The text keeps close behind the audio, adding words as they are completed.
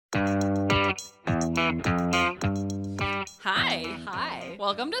Hi. Hi.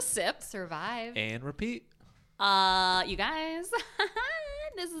 Welcome to Sip. Survive. And repeat. You guys,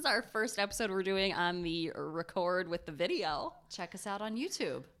 this is our first episode we're doing on the record with the video. Check us out on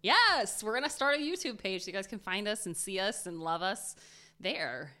YouTube. Yes, we're going to start a YouTube page so you guys can find us and see us and love us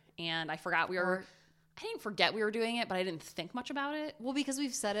there. And I forgot I didn't forget we were doing it, but I didn't think much about it. Well, because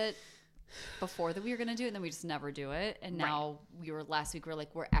we've said it before that we were going to do it, and then we just never do it. And now last week we were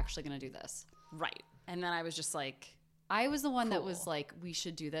like, we're actually going to do this. Right. And then I was just like, I was the one that Cool. was like, we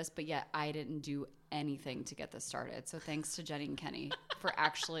should do this, but yet I didn't do anything to get this started. So thanks to Jenny and Kenny for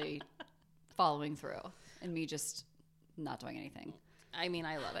actually following through and me just not doing anything. I mean,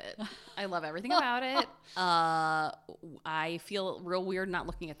 I love it. I love everything about it. I feel real weird not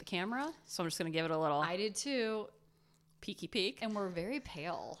looking at the camera, so I'm just going to give it a little I did too. peeky peek. And we're very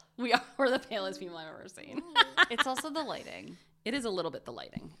pale. We're the palest people I've ever seen. It's also the lighting. It is a little bit the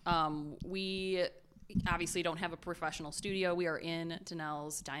lighting. We obviously don't have a professional studio. We are in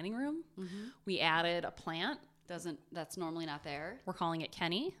Danelle's dining room. Mm-hmm. We added a plant. That's normally not there. We're calling it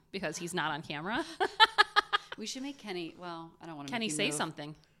Kenny because he's not on camera. We should make Kenny. Well, I don't want to. Kenny, make you say move.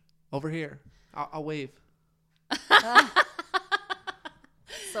 something. Over here. I'll wave.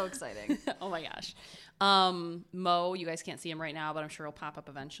 So exciting. Oh my gosh. Mo, you guys can't see him right now, but I'm sure he'll pop up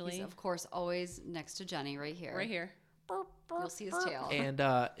eventually. He's, of course, always next to Jenny right here. Right here. You'll see his tail. And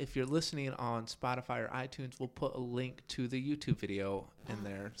if you're listening on Spotify or iTunes, we'll put a link to the YouTube video in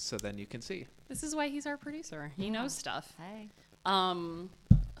there so then you can see. This is why he's our producer. He knows stuff. Hey.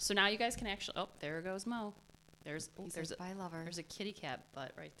 So now you guys can actually. Oh, there goes Mo. There's Bye, lover. there's a kitty cat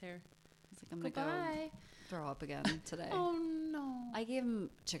butt right there. It's like I'm going to Goodbye. go throw up again today. Oh no. I gave him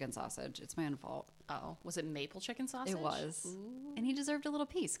chicken sausage. It's my own fault. Oh, was it maple chicken sausage? It was. Ooh. And he deserved a little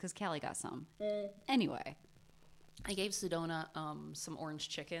piece because Callie got some. Anyway. I gave Sedona some orange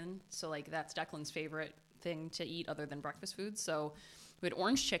chicken. So like that's Declan's favorite thing to eat other than breakfast food. So we had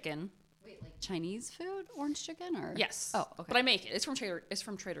orange chicken. Wait, like Chinese food? Orange chicken? Or Yes. Oh, okay. But I make it. It's from Trader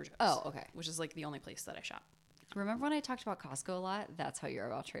Joe's. Oh, okay. Which is like the only place that I shop. Remember when I talked about Costco a lot? That's how you're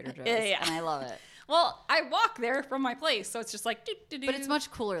about Trader Joe's. Yeah. And I love it. Well, I walk there from my place, so it's just like doo-doo-doo. But it's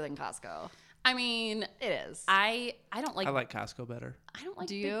much cooler than Costco. I mean, It is. I don't like I like Costco better. I don't like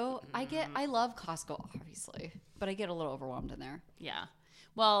Do big- you? I love Costco, obviously, but I get a little overwhelmed in there. Yeah.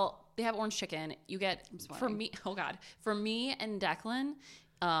 Well, they have orange chicken. You get for sweating. me. Oh God, for me and Declan,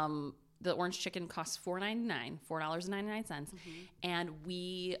 the orange chicken costs $4.99, $4.99, and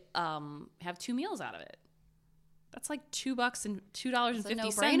we have 2 meals out of it. That's like $2 and $2.50 for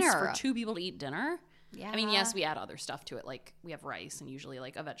no-brainer. 2 people to eat dinner. Yeah. I mean, yes, we add other stuff to it, like we have rice and usually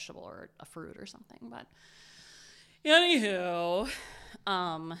like a vegetable or a fruit or something. But anywho,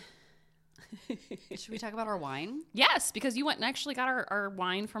 Should we talk about our wine? yes, because you went and actually got our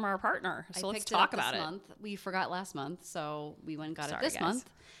wine from our partner. So I let's picked talk it up about this it. month. We forgot last month, so we went and got Sorry, it this guys.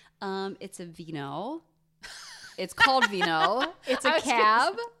 month. It's a vino. It's called vino. It's I a was gonna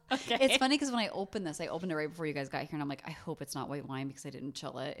cab. Okay. It's funny because when I opened this, I opened it right before you guys got here, and I'm like, I hope it's not white wine because I didn't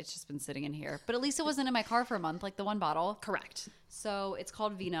chill it. It's just been sitting in here. But at least it wasn't in my car for a month, like the one bottle. Correct. So it's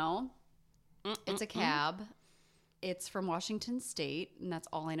called vino. It's a cab. It's from Washington State, and that's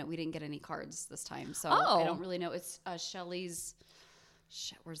all I know. We didn't get any cards this time, so I don't really know. It's Shelley's.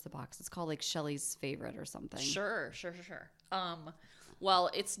 Where's the box? It's called like Shelley's favorite or something. Sure.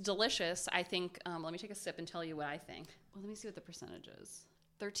 Well, it's delicious. I think. Let me take a sip and tell you what I think. Well, let me see what the percentage is.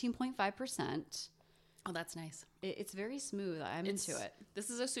 13.5%. Oh, that's nice. It's very smooth. I'm into it. This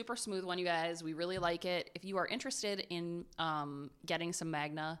is a super smooth one, you guys. We really like it. If you are interested in getting some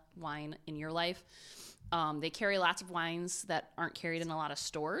Magna wine in your life, they carry lots of wines that aren't carried in a lot of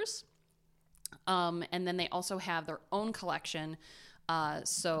stores. And then they also have their own collection.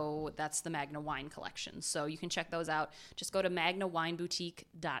 So that's the Magna Wine Collection. So you can check those out. Just go to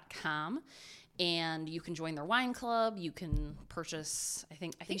magnawineboutique.com and you can join their wine club. You can purchase, I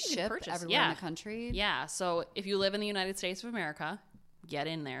think They you can ship purchase everywhere in the country. Yeah. So if you live in the United States of America, get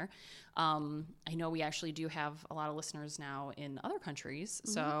in there. I know we actually do have a lot of listeners now in other countries.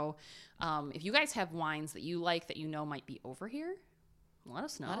 So if you guys have wines that you like that you know might be over here, let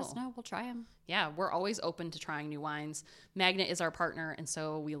us know. Let us know. We'll try them. Yeah, we're always open to trying new wines. Magna is our partner, and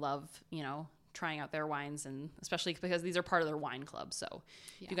so we love, trying out their wines, and especially because these are part of their wine club. So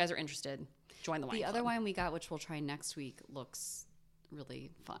if you guys are interested, join the wine The club. other wine we got, which we'll try next week, looks really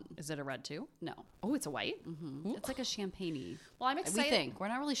fun. Is it a red too? No. Oh, it's a white? It's like a champagne-y. Well, I'm We excited. think. We're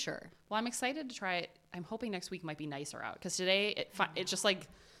not really sure. Well, I'm excited to try it. I'm hoping next week might be nicer out because today it's just like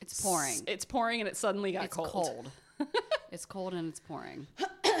It's pouring. It's pouring and it suddenly got It's cold. cold. It's cold and it's pouring.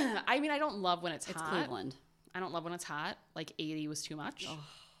 I mean, I don't love when it's It's hot. Cleveland. I don't love when it's hot. Like 80 was too much.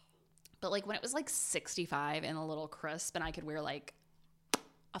 But like when it was like 65 and a little crisp and I could wear like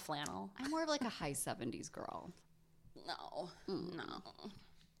a flannel. I'm more of like a high 70s girl. No.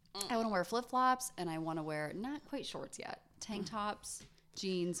 I want to wear flip-flops, and I want to wear not quite shorts yet. Tank tops,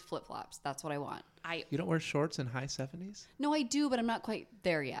 jeans, flip-flops. That's what I want. You don't wear shorts in high 70s? No, I do, but I'm not quite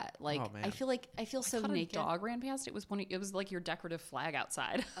there yet. Like, Oh, man. I feel so I thought naked. a dog ran past. It was like your decorative flag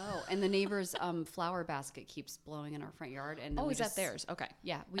outside. Oh, and the neighbor's flower basket keeps blowing in our front yard. And then Oh, we is just, that theirs? Okay.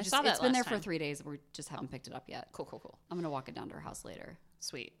 Yeah, I saw that it's been there last for time. 3 days. We just haven't picked it up yet. Cool. I'm gonna walk it down to her house later.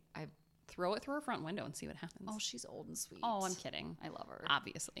 Sweet. I throw it through her front window and see what happens. Oh, she's old and sweet. Oh, I'm kidding. I love her.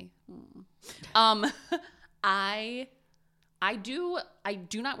 Obviously. I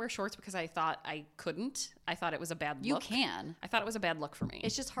do not wear shorts because I thought I couldn't. I thought it was a bad look. You can. I thought it was a bad look for me.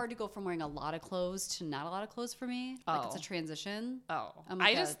 It's just hard to go from wearing a lot of clothes to not a lot of clothes for me. Like it's a Oh. transition. Oh, I'm like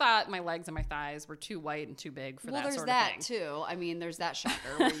I just thought my legs and my thighs were too white and too big for Well, that there's sort that of thing. too. I mean, there's that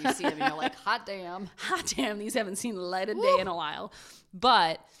shocker where you see them and you're like, hot damn. Hot damn, these haven't seen the light of day in a while.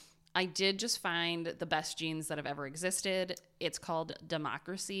 But I did just find the best jeans that have ever existed. It's called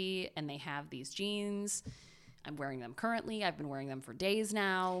Democracy, and they have these jeans. I'm wearing them currently. I've been wearing them for days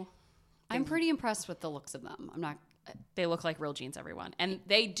now. I'm pretty impressed with the looks of them. I'm not. They look like real jeans, everyone. And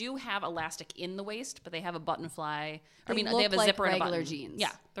they do have elastic in the waist, but they have a button fly. They they look have a like zipper and a regular button. jeans.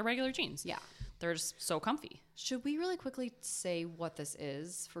 Yeah, they're regular jeans. Yeah. They're just so comfy. Should we really quickly say what this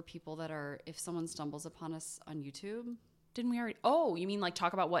is for people that are, if someone stumbles upon us on YouTube? Didn't we already? Oh, you mean like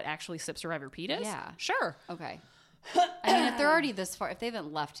talk about what actually Sip, Survive, Repeat is? Yeah. Sure. Okay. I mean, if they're already this far, if they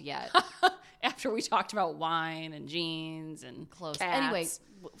haven't left yet, After we talked about wine and jeans and close. cats. Anyway,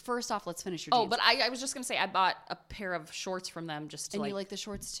 first off, let's finish your Oh, jeans. but I was just going to say I bought a pair of shorts from them just to And like, you like the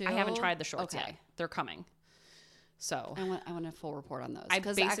shorts too? I haven't tried the shorts Okay. yet. They're coming. So I want a full report on those. I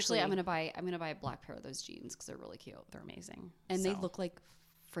Because basically- actually, I'm gonna buy a black pair of those jeans because they're really cute they're amazing. and they So, look like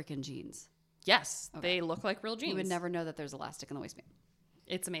freaking jeans. yes, they look like real jeans. You would never know that there's elastic in the waistband.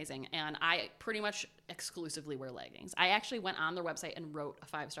 It's amazing. And I pretty much exclusively wear leggings. I actually went on their website and wrote a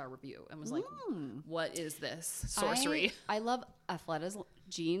 5-star review and was like, what is this sorcery? I love Athleta's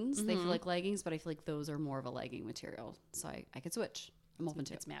jeans. They feel like leggings, but I feel like those are more of a legging material. So I could switch. I'm open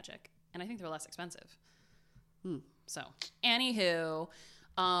to it. It's magic. And I think they're less expensive. So, anywho,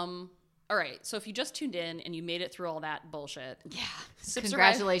 all right. So if you just tuned in and you made it through all that bullshit, Yeah. Sip,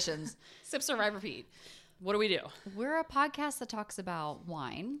 Congratulations. Sip, Survive, Repeat. What do we do? We're a podcast that talks about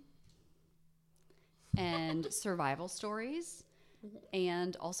wine and survival stories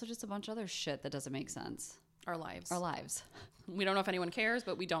and also just a bunch of other shit that doesn't make sense. Our lives. Our lives. We don't know if anyone cares,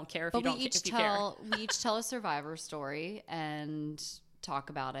 but we don't care if But you don't we each if you care. we each tell a survivor story and talk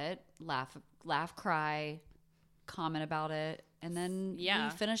about it, laugh, cry, comment about it, and then Yeah.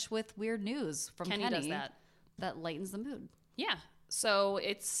 we finish with weird news from Kenny Kenny does that. that lightens the mood. Yeah. So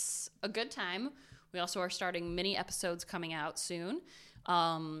it's a good time. We also are starting mini episodes coming out soon.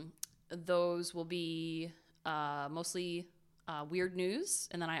 Those will be mostly weird news.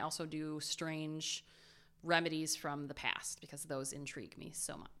 And then I also do strange remedies from the past because those intrigue me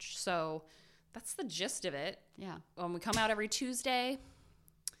so much. So that's the gist of it. Yeah. We come out every Tuesday.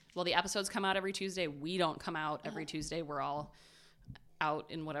 Well, the episodes come out every Tuesday. We don't come out every Tuesday. We're all out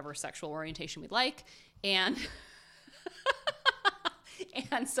in whatever sexual orientation we'd like. And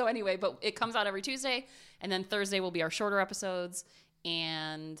and so anyway, but it comes out every Tuesday. And then Thursday will be our shorter episodes.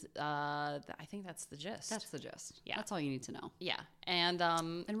 And I think that's the gist. That's the gist. Yeah. That's all you need to know. yeah. And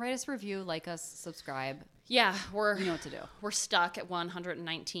And write us a review, like us, subscribe. yeah, You know what to do. we're stuck at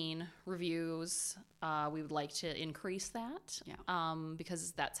 119 reviews. We would like to increase that. Yeah.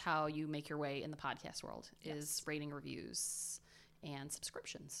 Because that's how you make your way in the podcast world is rating, reviews, and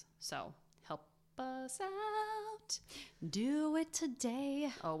subscriptions. So help us out. Do it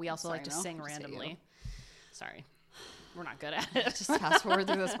today. Oh, we also like to Sorry, no, sing just hit randomly. you. Sorry. We're not good at it. Just fast forward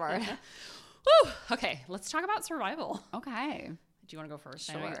through this part. Woo! Okay, let's talk about survival. Okay. Do you want to go first?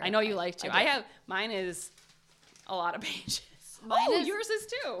 Sure. I know you like to. I do. Mine is a lot of pages. Mine is- yours is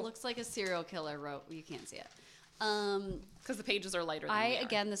too. Looks like a serial killer wrote. You can't see it. Because the pages are lighter than I we are.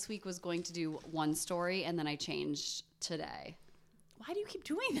 again this week was going to do one story and then I changed today Why do you keep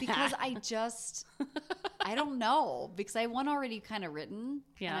doing that? because I don't know because I had one already kind of written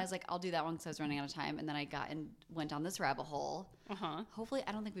Yeah. and I was like I'll do that one because I was running out of time and then I went down this rabbit hole. Uh-huh. Hopefully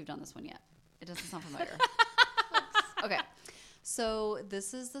I don't think we've done this one yet. It doesn't sound familiar. Okay, so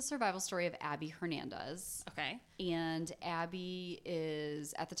this is the survival story of Abby Hernandez. Okay. And Abby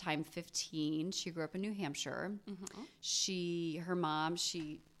is at the time 15. She grew up in New Hampshire. Her mom,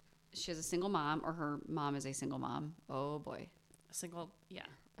 she has a single mom, or her mom is a single mom. Oh boy, A single, yeah.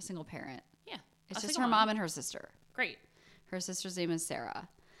 a single parent. Yeah. It's A just single her mom and her sister. Great. Her sister's name is Sarah.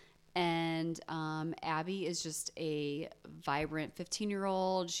 And Abby is just a vibrant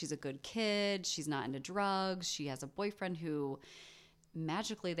 15-year-old. She's a good kid. She's not into drugs. She has a boyfriend who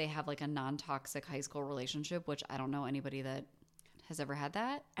magically they have like a non-toxic high school relationship, which I don't know anybody that has ever had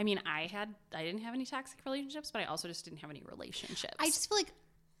that. I mean, I didn't have any toxic relationships, but I also just didn't have any relationships. I just feel like,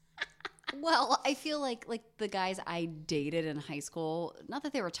 well, I feel like the guys I dated in high school, not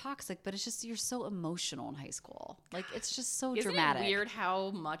that they were toxic, but it's just you're so emotional in high school. Like it's just so Isn't dramatic. it weird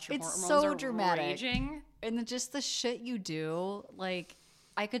how much your It's hormones so are dramatic. raging? And then just the shit you do, like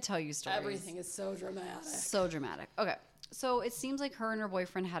I could tell you stories. Everything is so dramatic. So dramatic. Okay. So it seems like her and her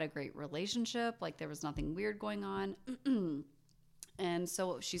boyfriend had a great relationship. Like there was nothing weird going on. And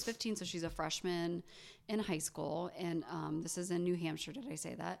so she's 15, so she's a freshman in high school. And this is in New Hampshire. Did I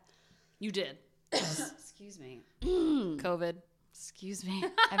say that? You did. Excuse me. COVID. Excuse me.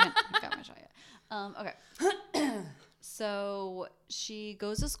 I haven't got my shot yet. Okay. So she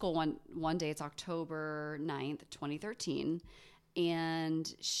goes to school one day. It's October 9th, 2013.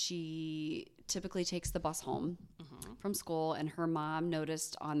 And she typically takes the bus home from school. And her mom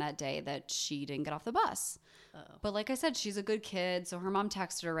noticed on that day that she didn't get off the bus. Uh-oh. But like I said, she's a good kid. So her mom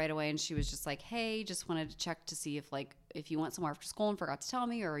texted her right away and she was just like, hey, just wanted to check to see if you went somewhere after school and forgot to tell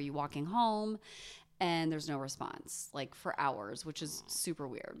me, or are you walking home? And there's no response, like for hours, which is super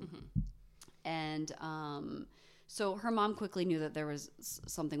weird. And so her mom quickly knew that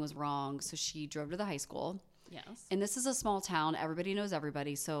something was wrong. So she drove to the high school. Yes. And this is a small town. Everybody knows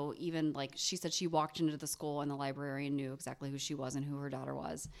everybody. So even like she said, she walked into the school and the librarian knew exactly who she was and who her daughter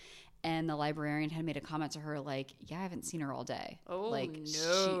was. And the librarian had made a comment to her like, yeah, I haven't seen her all day. Oh, like,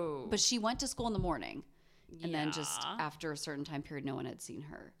 no. But she went to school in the morning. And then just Yeah. after a certain time period, no one had seen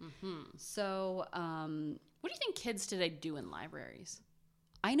her. So What do you think kids today do in libraries?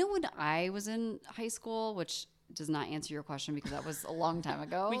 I know when I was in high school, which does not answer your question because that was a long time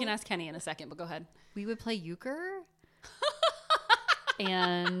ago. We can ask Kenny in a second, but go ahead. We would play euchre.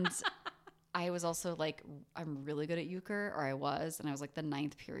 And I was also like, I'm really good at euchre, or I was, and I was like the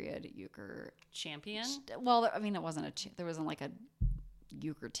 9th period euchre Champion? Well, I mean, it wasn't there wasn't like a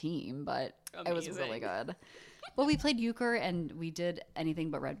euchre team, but I was really Amazing. good. But we played euchre and we did anything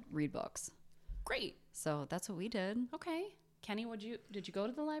but read books. Great. So that's what we did. Okay. Kenny, did you go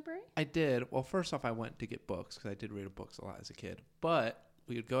to the library? I did. Well, first off, I went to get books because I did read books a lot as a kid. But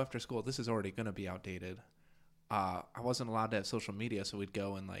we would go after school. This is already going to be outdated. I wasn't allowed to have social media, so we'd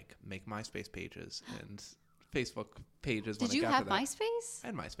go and like make MySpace pages and Facebook pages. Did you have MySpace? I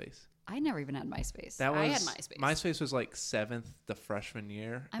had MySpace. I never even had MySpace. I had MySpace. MySpace was like 7th the freshman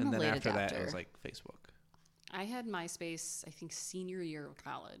year, I'm and a then late after that it adapter. was like Facebook. I had MySpace, I think, senior year of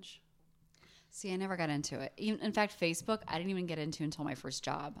college. See, I never got into it. In fact, Facebook, I didn't even get into until my first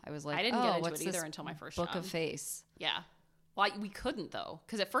job. I was like, I didn't get into what's it either this until my first book job. of face. Yeah. Well, we couldn't, though,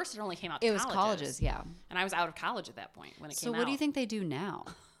 because at first it only came out to It was colleges, yeah. And I was out of college at that point when it So came out. what do you think they do now?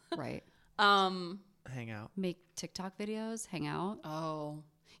 Right. Hang out. Make TikTok videos, hang out. Oh.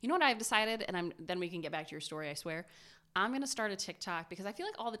 You know what I've decided? And then we can get back to your story, I swear. I'm going to start a TikTok because I feel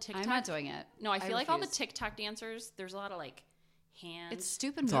like all the TikTok... I'm not doing it. No, I feel like all the refuse. TikTok dancers, there's a lot of like hands. It's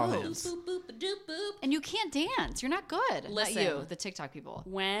stupid It's all moves. hands. boop, boop, boop, doop, boop. And you can't dance. You're not good. Listen. Not you, the TikTok people.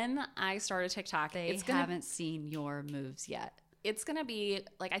 When I start a TikTok, They haven't seen your moves yet. it's gonna be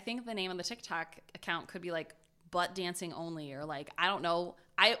like, I think the name of the TikTok account could be like butt dancing only, or like, I don't know.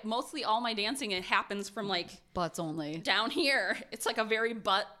 I mostly all my dancing, it happens from like Butts only. down here. It's like a very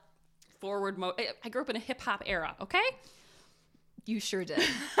butt forward I grew up in a hip hop era. Okay. You sure did.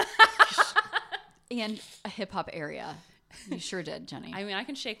 And a hip hop area. You sure did, Jenny. I mean, I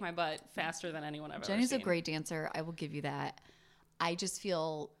can shake my butt faster than anyone I've Jenny's ever a seen. great dancer. I will give you that. I just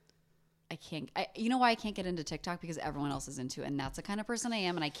feel I can't. You know why I can't get into TikTok? Because everyone else is into it, and that's the kind of person I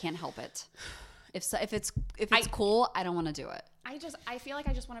am, and I can't help it. If it's cool, I don't want to do it. I feel like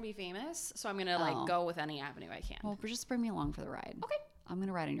I just want to be famous, so I'm gonna Oh. like go with any avenue I can. Well, just bring me along for the ride. Okay. I'm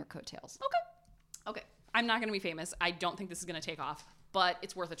gonna ride on your coattails. Okay. I'm not gonna be famous. I don't think this is gonna take off, but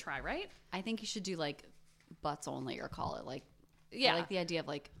it's worth a try, right? I think you should do like butts only, or call it like. Yeah. I like the idea of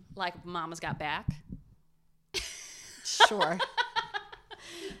like. Like Mama's Got Back. Sure.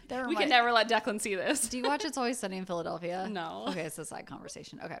 We can never let Declan see this. Do you watch It's Always Sunny in Philadelphia? No. Okay, it's a side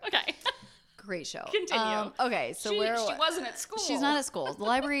conversation. Okay. Okay. Great show. Continue. Okay, so she she wasn't at school. She's not at school. The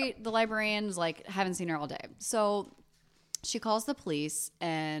librarian's like, haven't seen her all day. So she calls the police,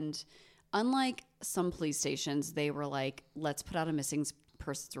 and unlike some police stations, they were like, let's put out a missing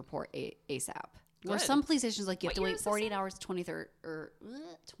persons report ASAP. Where Good. some police stations, like, you have What to year wait is this 48 in? hours,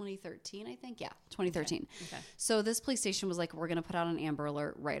 2013, I think. Yeah, 2013. Okay. So this police station was like, we're going to put out an Amber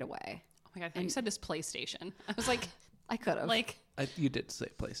Alert right away. Oh my God, I thought you said this PlayStation. I was like, I could have. like You did say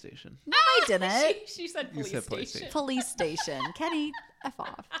PlayStation. No, I didn't. She said You police said station. PlayStation. Police station. Kenny, F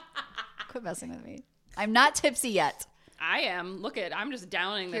off. Quit messing with me. I'm not tipsy yet. I am. Look at. I'm just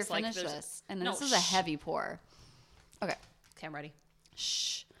downing Here, this like finish there's- this. And No, this is a heavy pour. Okay. Okay, I'm ready.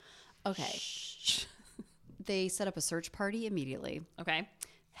 Shh. Okay. They set up a search party immediately. Okay.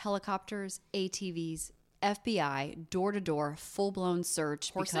 Helicopters, ATVs, FBI, door to door, full blown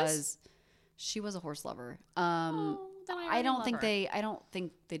search Horses? because she was a horse lover. Then I I already don't love think her. I don't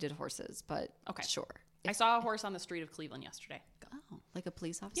think they did horses, but Okay. sure. I saw a horse on the street of Cleveland yesterday. Oh, like a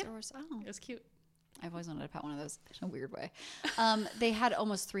police officer horse. Oh, It was cute. I've always wanted to pet one of those in a weird way. They had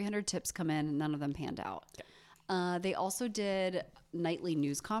almost 300 tips come in, and none of them panned out. They also did nightly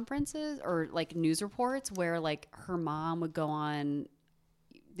news conferences or like news reports where like her mom would go on.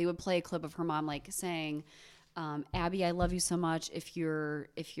 They would play a clip of her mom like saying, "Abby, I love you so much. If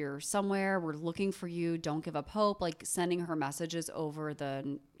you're somewhere, we're looking for you. Don't give up hope." Like sending her messages over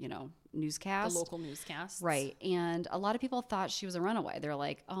the newscast. The local newscasts. Right. And a lot of people thought she was a runaway. They're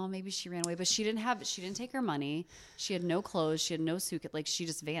like, oh, maybe she ran away. But she didn't take her money. She had no clothes. She had no suitcase. Like, she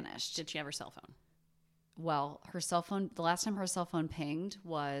just vanished. Did she have her cell phone? Well, her cell phone, the last time her cell phone pinged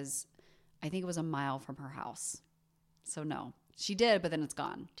was, I think it was a mile from her house. So, no. She did, but then it's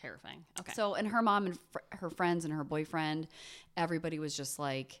gone. Terrifying. Okay. So, and her mom and her friends and her boyfriend, everybody was just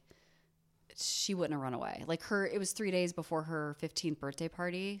like, she wouldn't have run away. Like it was 3 days before her 15th birthday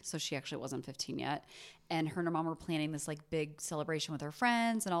party. So she actually wasn't 15 yet. And her and her mom were planning this like big celebration with her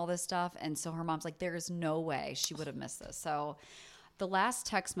friends and all this stuff. And so her mom's like, there is no way she would have missed this. So the last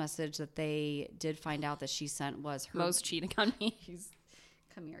text message that they did find out that she sent was her. Mo's cheating on me.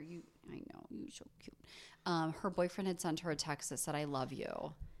 Come here. I know. You're so cute. Her boyfriend had sent her a text that said, I love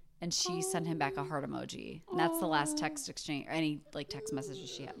you. And she sent him back a heart emoji. And that's the last text exchange, any like text messages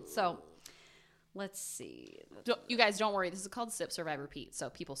she had. So let's see. You guys don't worry. This is called Sip, Survive, Repeat. So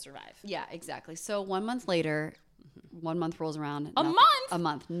people survive. Yeah, exactly. So 1 month later, 1 month rolls around. A month? A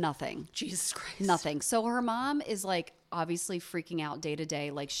month. Nothing. Jesus Christ. Nothing. So her mom is like obviously freaking out day to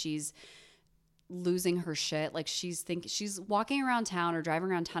day. Like she's losing her shit. Like she's walking around town or driving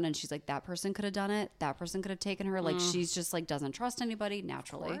around town and she's like, that person could have done it. That person could have taken her. Like she's just like doesn't trust anybody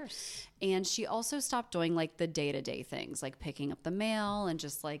naturally. Of course. And she also stopped doing like the day-to-day things like picking up the mail and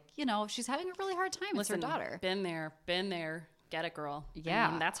just like, she's having a really hard time. Listen, it's her daughter. Been there. Get it, girl. Yeah. I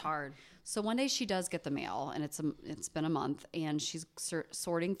mean, that's hard. So one day she does get the mail, and it's been a month, and she's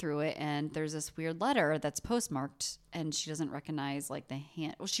sorting through it, and there's this weird letter that's postmarked, and she doesn't recognize like the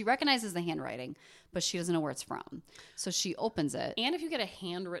hand. Well, she recognizes the handwriting, but she doesn't know where it's from. So she opens it. And if you get a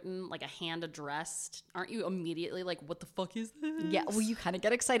handwritten, like a hand addressed, aren't you immediately like, what the fuck is this? Yeah, well, you kind of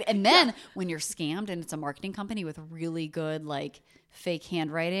get excited, and then when you're scammed and it's a marketing company with really good like fake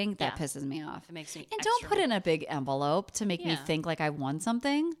handwriting, that pisses me off. It makes me And don't put it in a big envelope to make me Yeah. think like I won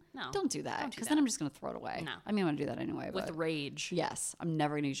something. No, Don't do that don't do because that. then I'm just going to throw it away. No. I mean, I'm going to do that anyway. with but rage. yes, I'm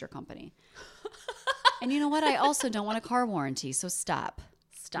never going to use your company. And you know what? I also don't want a car warranty, so stop.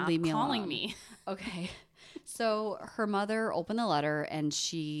 Stop Leave me calling alone. me. Okay. So her mother opened the letter and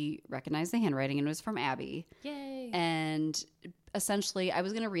she recognized the handwriting and it was from Abby. Yay. And essentially, I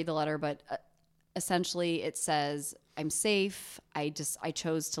was going to read the letter, but essentially it says, I'm safe. I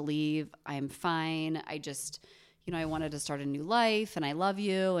chose to leave. I'm fine. I wanted to start a new life and I love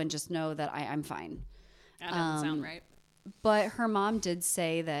you and just know that I'm fine. That doesn't sound right. But her mom did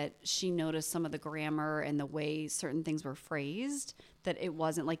say that she noticed some of the grammar and the way certain things were phrased, that it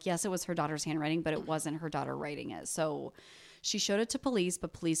wasn't like, yes, it was her daughter's handwriting, but it wasn't her daughter writing it. So she showed it to police,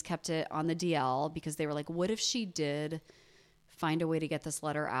 but police kept it on the DL because they were like, what if she did find a way to get this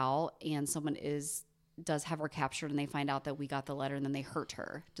letter out and someone does have her captured and they find out that we got the letter and then they hurt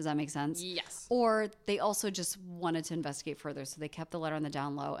her? Does that make sense? Yes. Or they also just wanted to investigate further. So they kept the letter on the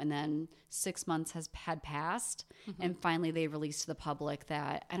down low, and then 6 months had passed. And finally they released to the public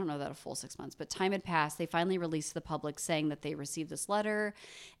that, I don't know that a full 6 months, but time had passed. They finally released to the public saying that they received this letter,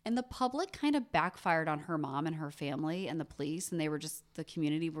 and the public kind of backfired on her mom and her family and the police. And the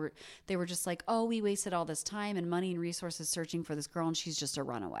community were just like, oh, we wasted all this time and money and resources searching for this girl and she's just a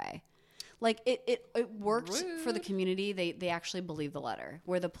runaway. Like it worked for the community. They actually believed the letter,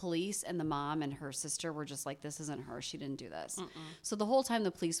 where the police and the mom and her sister were just like, this isn't her. She didn't do this. So the whole time the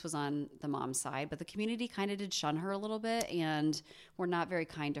police was on the mom's side, but the community kind of did shun her a little bit and were not very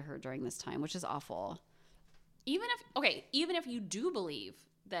kind to her during this time, which is awful. Even if you do believe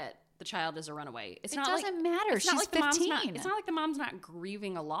that the child is a runaway, it doesn't matter. It's not She's like 15. It's not like the mom's not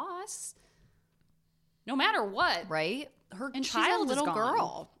grieving a loss. No matter what, Right? her And she's child a little is gone.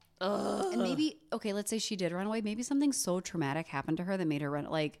 girl. And maybe, okay, let's say she did run away. Maybe something so traumatic happened to her that made her run,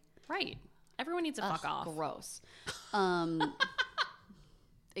 like, Right. Everyone needs to fuck off. gross.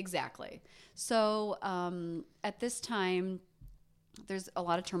 Exactly. So at this time, there's a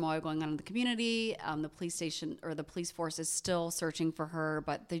lot of turmoil going on in the community. The police station or the police force is still searching for her,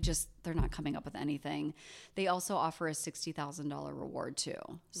 but they're not coming up with anything. They also offer a $60,000 reward too.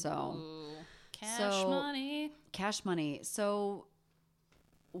 So Ooh, cash money. So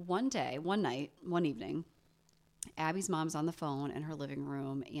one evening, Abby's mom's on the phone in her living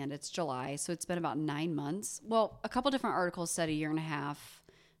room, and it's July, so it's been about 9 months. Well, a couple different articles said a year and a half.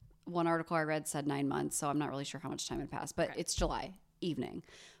 One article I read said 9 months, so I'm not really sure how much time had passed, but It's July evening.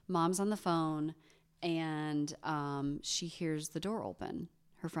 Mom's on the phone, and she hears the door open,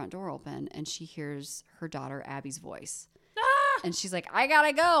 her front door open, and she hears her daughter Abby's voice. And she's like, I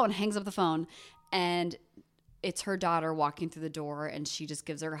gotta go, and hangs up the phone. And it's her daughter walking through the door, and she just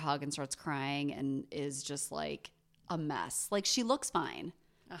gives her a hug and starts crying and is just like a mess. Like, she looks fine,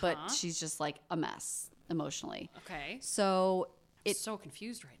 but she's just like a mess emotionally. Okay. So I'm so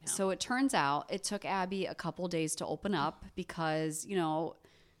confused right now. So it turns out it took Abby a couple days to open up because, you know,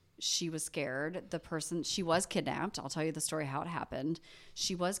 she was scared. She was kidnapped. I'll tell you the story how it happened.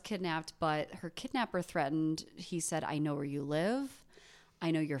 She was kidnapped, but her kidnapper threatened. He said, I know where you live. I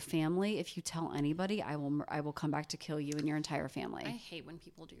know your family. If you tell anybody, I will come back to kill you and your entire family. I hate when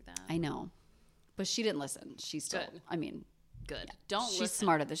people do that. I know. But she didn't listen. She's still, Good. I mean. Good. Yeah, she's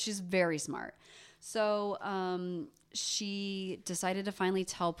smart at this. She's very smart. So she decided to finally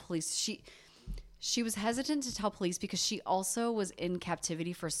tell police. She was hesitant to tell police because she also was in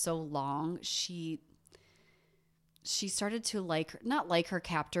captivity for so long. She started to not like her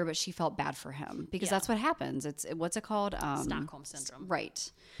captor, but she felt bad for him because that's what happens. What's it called? Stockholm syndrome.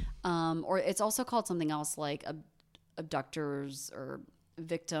 Right. Or it's also called something else like abductors or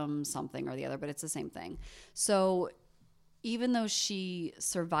victim something or the other, but it's the same thing. So even though she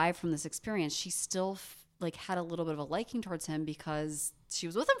survived from this experience, she still had a little bit of a liking towards him because she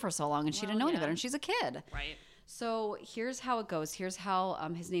was with him for so long and she didn't know any better, and she's a kid. Right. So here's how it goes. Here's how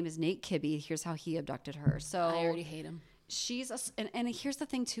his name is Nate Kibbe. Here's how he abducted her. So I already hate him. She's and here's the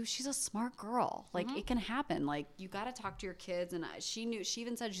thing too. She's a smart girl. Like it can happen. Like you got to talk to your kids. And she knew. She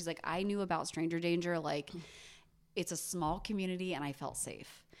even said she's like, I knew about stranger danger. Like it's a small community, and I felt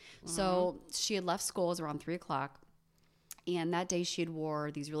safe. So she had left school. It was around 3:00. And that day she had wore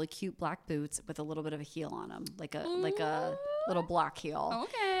these really cute black boots with a little bit of a heel on them, like a little block heel.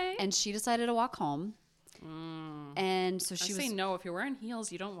 Okay. And she decided to walk home. And so she say no, if you're wearing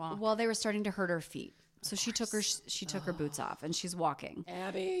heels, you don't walk. Well, they were starting to hurt her feet. So she took her boots off, and she's walking.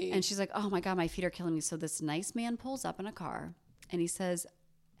 Abby. And she's like, oh my God, my feet are killing me. So this nice man pulls up in a car, and he says,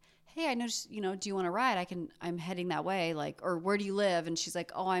 hey, I noticed, do you want to ride? I'm heading that way. Or where do you live? And she's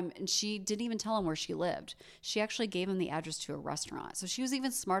like, and she didn't even tell him where she lived. She actually gave him the address to a restaurant. So she was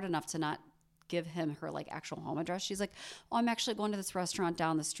even smart enough to not give him her actual home address. She's like, oh, I'm actually going to this restaurant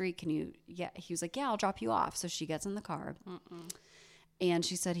down the street. Can you, he was like, yeah, I'll drop you off. So she gets in the car. And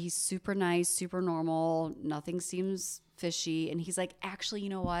she said, he's super nice, super normal. Nothing seems fishy. And he's like, actually, you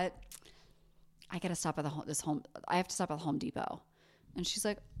know what? I got to stop at I have to stop at Home Depot. And she's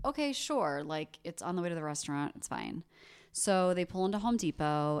like, okay, sure. It's on the way to the restaurant. It's fine. So they pull into Home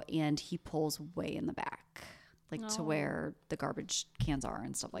Depot, and he pulls way in the back, to where the garbage cans are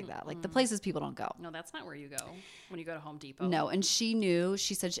and stuff like that. The places people don't go. No, that's not where you go when you go to Home Depot. No, and she knew.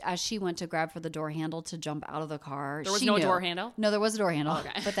 She said as she went to grab for the door handle to jump out of the car. There was no door handle? No, there was a door handle.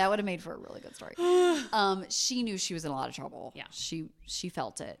 Okay. But that would have made for a really good story. She knew she was in a lot of trouble. Yeah. She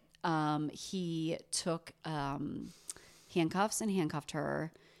felt it. He took handcuffs and handcuffed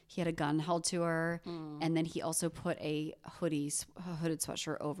her. He had a gun held to her, and then he also put a hooded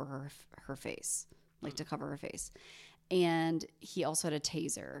sweatshirt over her face, to cover her face. And he also had a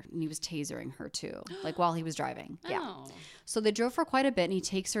taser, and he was tasering her too, while he was driving. Yeah. Oh. So they drove for quite a bit, and he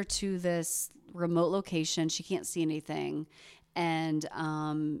takes her to this remote location. She can't see anything. And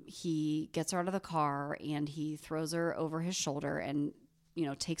he gets her out of the car, and he throws her over his shoulder and,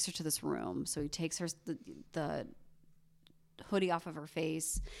 takes her to this room. So he takes her the hoodie off of her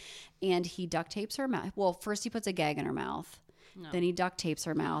face, and he duct tapes her mouth. Well, first he puts a gag in her mouth. No. Then he duct tapes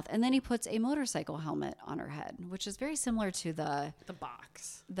her mouth, and then he puts a motorcycle helmet on her head, which is very similar to the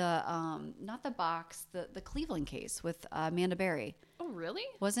box. Not the box, the Cleveland case with Amanda Berry. Oh, really?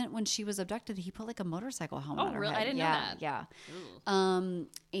 Wasn't when she was abducted, he put a motorcycle helmet on her really? head. I didn't know that. Yeah. Ooh.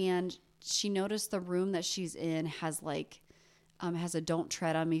 And she noticed the room that she's in has has a "Don't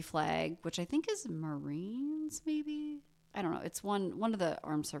Tread on Me" flag, which I think is Marines, maybe. I don't know. It's one of the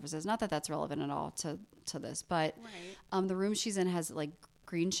armed services. Not that that's relevant at all to this, but right. The room she's in has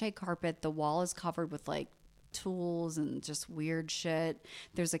green shade carpet. The wall is covered with tools and just weird shit.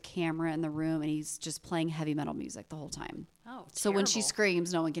 There's a camera in the room and he's just playing heavy metal music the whole time. Oh, so when she terrible.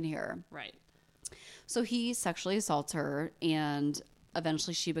 screams, no one can hear her. Right. So he sexually assaults her, and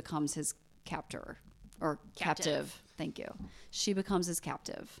eventually she becomes his captor or captive. Thank you. She becomes his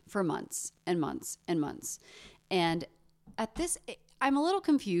captive for months and months and months. And at this, I'm a little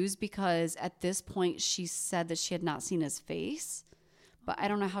confused because at this point she said that she had not seen his face, but I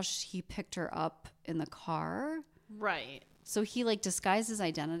don't know how he picked her up in the car. Right. So he like disguised his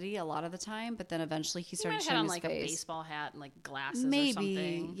identity a lot of the time, but then eventually he started He showing might have had on his like face. a baseball hat and like glasses or Maybe,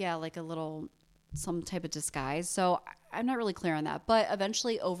 something. yeah, like a little, some type of disguise. So I'm not really clear on that. But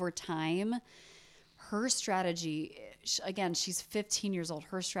eventually over time, her strategy, again, she's 15 years old.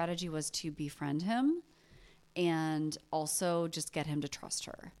 Her strategy was to befriend him and also just get him to trust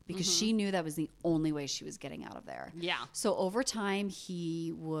her because she knew that was the only way she was getting out of there. Yeah. So over time,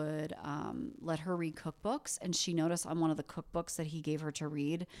 he would let her read cookbooks, and she noticed on one of the cookbooks that he gave her to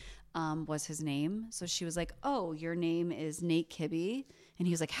read was his name. So she was like, "Oh, your name is Nate Kibbe," and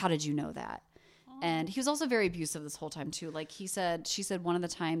he was like, "How did you know that?" And he was also very abusive this whole time too. Like she said one of the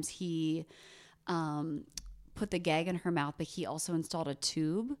times he put the gag in her mouth, but he also installed a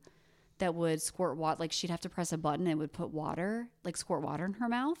tube that would squirt water. Like she'd have to press a button and it would put water, like squirt water in her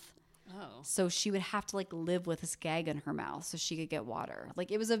mouth. Oh. So she would have to like live with this gag in her mouth so she could get water.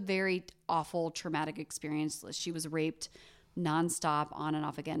 Like it was a very awful, traumatic experience. She was raped nonstop, on and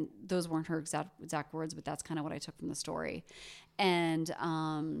off again. Those weren't her exact words, but that's kind of what I took from the story. And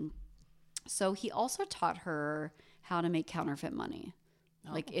so he also taught her how to make counterfeit money.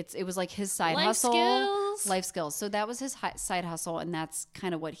 Like it was like his side hustle, life skills. So that was his side hustle, and that's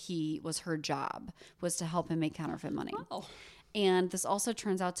kind of what was her job, was to help him make counterfeit money. Oh. And this also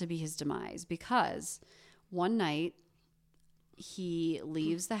turns out to be his demise because one night he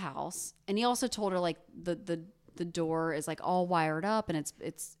leaves the house, and he also told her like the door is like all wired up and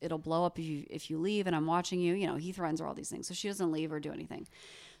it'll blow up if you leave, and I'm watching you. You know, he threatens her all these things, so she doesn't leave or do anything.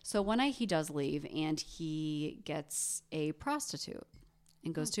 So one night he does leave, and he gets a prostitute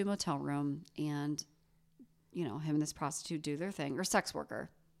and goes to a motel room, and you know, him and this prostitute do their thing, or sex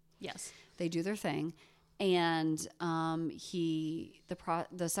worker. Yes. They do their thing. And the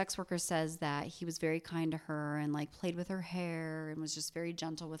sex worker says that he was very kind to her and like played with her hair and was just very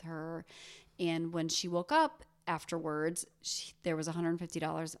gentle with her. And when she woke up afterwards, there was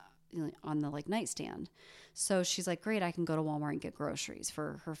 $150 on the like nightstand. So she's like, great, I can go to Walmart and get groceries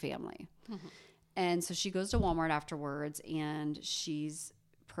for her family. Mm-hmm. And so she goes to Walmart afterwards, and she's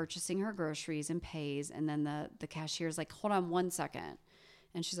purchasing her groceries and pays. And then the cashier's like, hold on 1 second.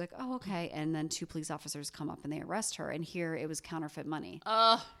 And she's like, oh, okay. And then 2 police officers come up and they arrest her. And here it was counterfeit money.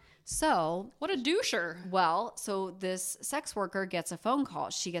 So what a doucher. Well, so this sex worker gets a phone call.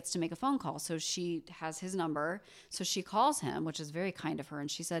 She gets to make a phone call. So she has his number. So she calls him, which is very kind of her. And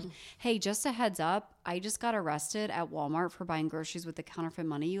she said, hey, just a heads up, I just got arrested at Walmart for buying groceries with the counterfeit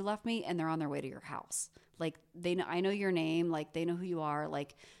money you left me, and they're on their way to your house. Like, I know your name. Like, they know who you are.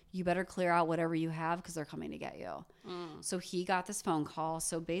 Like, you better clear out whatever you have because they're coming to get you. So he got this phone call.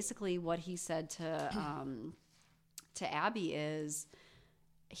 So basically what he said to Abby is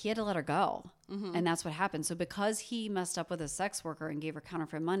he had to let her go. Mm-hmm. And that's what happened. So because he messed up with a sex worker and gave her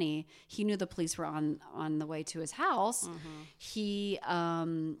counterfeit money, he knew the police were on the way to his house. Mm-hmm. He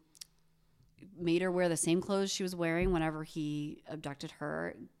made her wear the same clothes she was wearing whenever he abducted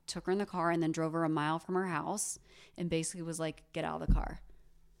her, took her in the car, and then drove her a mile from her house and basically was like, get out of the car.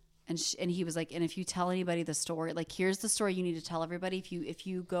 And he was like, and if you tell anybody the story, like, here's the story you need to tell everybody. If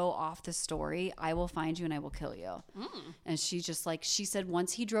you go off the story, I will find you and I will kill you. And she just like, she said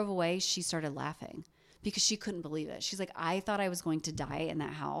once he drove away, she started laughing because she couldn't believe it. She's like, I thought I was going to die in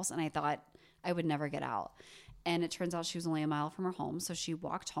that house, and I thought I would never get out. And it turns out she was only a mile from her home. So she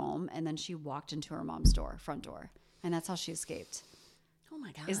walked home, and then she walked into her mom's front door. And that's how she escaped. Oh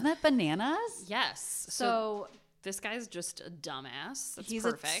my God. Isn't that bananas? Yes. So this guy's just a dumbass. That's he's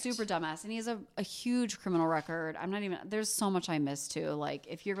perfect. a super dumbass, and he has a huge criminal record. There's so much I missed too. Like,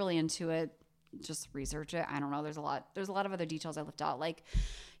 if you're really into it, just research it. I don't know. There's a lot of other details I left out. Like,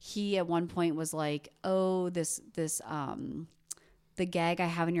 he at one point was like, oh, the gag I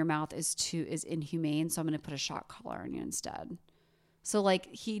have in your mouth is inhumane, so I'm going to put a shock collar on you instead. So like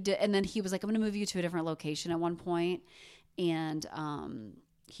he did, and then he was like, I'm going to move you to a different location at one point, and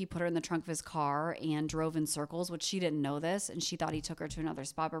he put her in the trunk of his car and drove in circles, which she didn't know this, and she thought he took her to another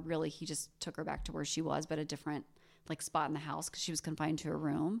spot, but really he just took her back to where she was, but a different like spot in the house because she was confined to her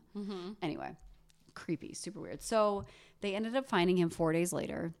room. Mm-hmm. Anyway, creepy, super weird. So they ended up finding him 4 days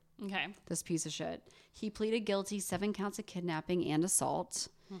later. Okay. This piece of shit. He pleaded guilty 7 counts of kidnapping and assault.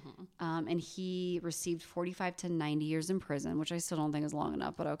 And he received 45 to 90 years in prison, which I still don't think is long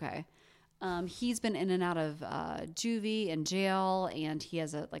enough, but okay. He's been in and out of juvie and jail, and he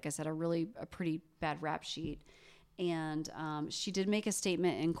has like I said, a pretty bad rap sheet. And she did make a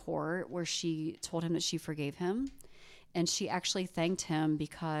statement in court where she told him that she forgave him, and she actually thanked him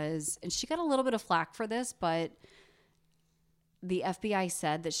because, and she got a little bit of flack for this, but the FBI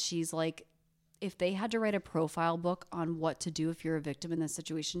said that she's like, if they had to write a profile book on what to do if you're a victim in this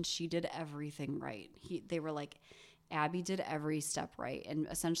situation, she did everything right. They were like, Abby did every step right. And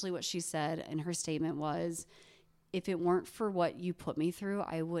essentially what she said in her statement was, if it weren't for what you put me through,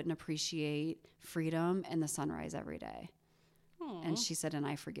 I wouldn't appreciate freedom and the sunrise every day. Aww. And she said, and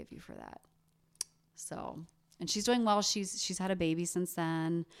I forgive you for that. So, and she's doing well. She's had a baby since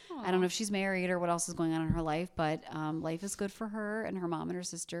then. Aww. I don't know if she's married or what else is going on in her life, but life is good for her and her mom and her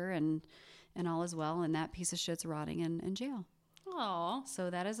sister, and all is well. And that piece of shit's rotting in jail. Oh, so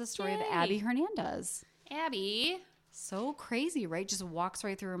that is the story of Abby Hernandez. Abby. So crazy, right? Just walks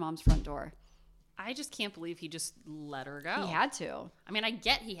right through her mom's front door. I just can't believe he just let her go. He had to. I mean, I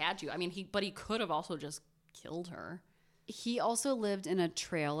get he had to. I mean, but he could have also just killed her. He also lived in a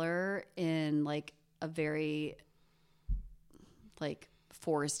trailer in like a very like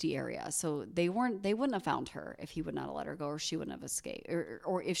foresty area. So they wouldn't have found her if he would not have let her go, or she wouldn't have escaped,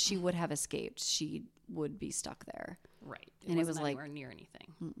 or if she would have escaped, she would be stuck there. Right. And it was like anywhere near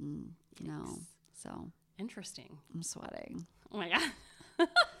anything. No. So interesting. I'm sweating. Oh my God.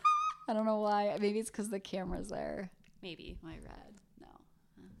 I don't know why. Maybe it's because the camera's there. Maybe. Am I red?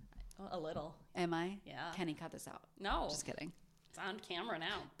 No. A little. Am I? Yeah. Kenny, cut this out. No. Just kidding. It's on camera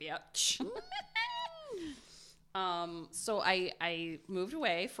now, bitch. So I moved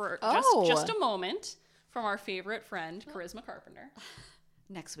away for just a moment from our favorite friend, Charisma Carpenter.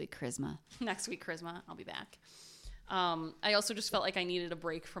 Next week, Charisma. Next week, Charisma. I'll be back. I also just felt like I needed a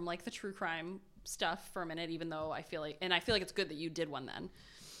break from like the true crime stuff for a minute, even though I feel like it's good that you did one then.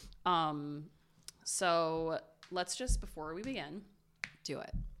 So let's just, before we begin, do it.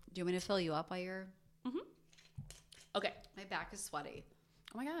 Do you want me to fill you up while you're? Okay. My back is sweaty.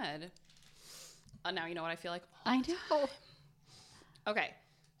 Oh my God. Now you know what I feel like. I know. Okay.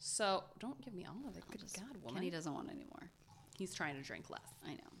 So don't give me all of it. Good God, woman. Kenny doesn't want any more. He's trying to drink less.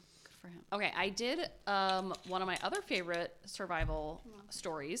 I know. Good for him. Okay. I did one of my other favorite survival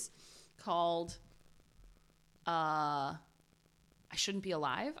stories called I Shouldn't Be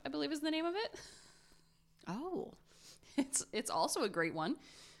Alive, I believe is the name of it. Oh. It's also a great one.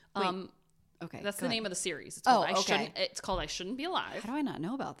 Wait. Okay. That's the name of the series. It's called okay. It's called I Shouldn't Be Alive. How do I not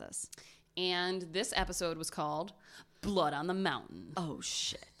know about this? And this episode was called Blood on the Mountain. Oh,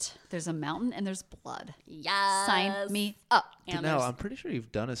 shit. There's a mountain and there's blood. Yes. Sign me up. And no, I'm pretty sure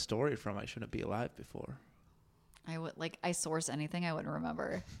you've done a story from I Shouldn't Be Alive before. I source anything I wouldn't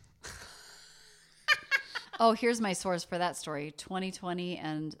remember. Oh, here's my source for that story. 2020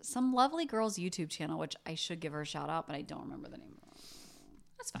 and some lovely girl's YouTube channel, which I should give her a shout out, but I don't remember the name.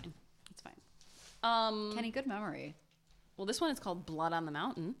 That's fine. It's fine. Kenny, good memory. Well, this one is called Blood on the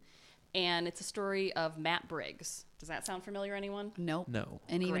Mountain, and it's a story of Matt Briggs. Does that sound familiar, anyone? Nope. No.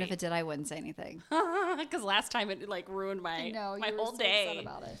 And even if Great. it did, I wouldn't say anything. Because last time it like ruined my whole so day. upset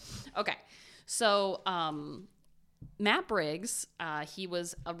about it. Okay, so Matt Briggs, he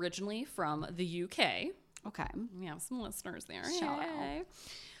was originally from the UK. Okay. We have some listeners there. Shout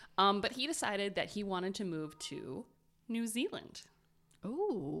out. But he decided that he wanted to move to New Zealand.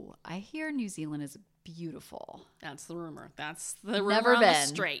 Ooh, I hear New Zealand is beautiful. That's the rumor. That's the rumor Never on the been.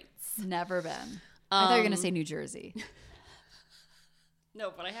 Straits. Never been. I thought you were going to say New Jersey.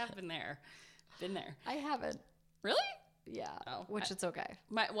 No, but I have been there. Been there. I haven't. Really? Yeah. Oh, Which it's okay.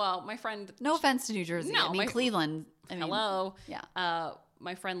 My friend. No offense to New Jersey. No, I mean, Cleveland. Hello. Yeah.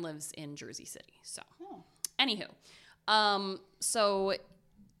 My friend lives in Jersey City. So, Oh. anywho, so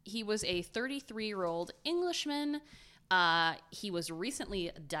he was a 33-year-old Englishman. He was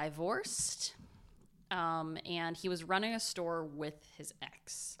recently divorced, and he was running a store with his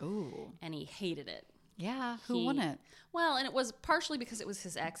ex. Ooh. And he hated it. Yeah. Who wouldn't? Well, and it was partially because it was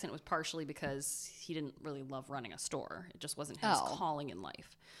his ex, and it was partially because he didn't really love running a store. It just wasn't his calling in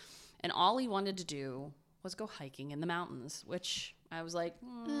life. And all he wanted to do was go hiking in the mountains, which I was like,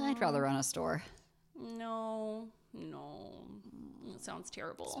 I'd rather run a store. no, it sounds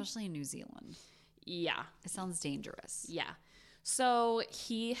terrible. Especially in New Zealand. Yeah. It sounds dangerous. Yeah. So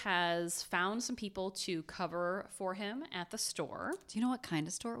he has found some people to cover for him at the store. Do you know what kind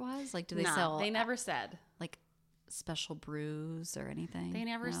of store it was? Like, do they sell? They never said. Like special brews or anything? They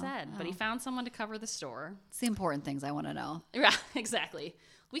never No? said. But he found someone to cover the store. It's the important things I want to know. Yeah, exactly.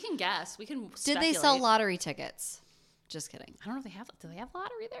 We can guess. We can. Did they sell lottery tickets? Just kidding. I don't know if they have. Do they have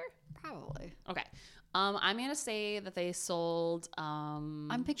lottery there? Probably. Okay. I'm gonna say that they sold.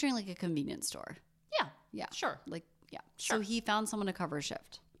 I'm picturing like a convenience store. Yeah. Yeah. Sure. Like, yeah. Sure. So he found someone to cover a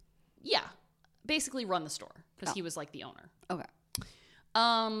shift. Yeah. Basically, run the store because he was like the owner. Okay.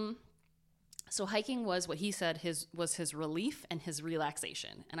 So hiking was what he said was his relief and his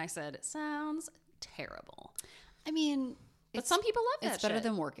relaxation, and I said, sounds terrible. I mean, But some people love that. It's better shit.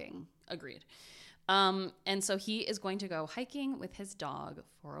 than working. Agreed. And so he is going to go hiking with his dog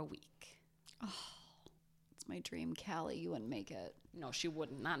for a week. It's my dream. Callie, you wouldn't make it. No, she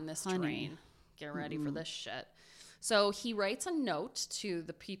wouldn't. Not in this Honey. terrain. Get ready for this shit. So he writes a note to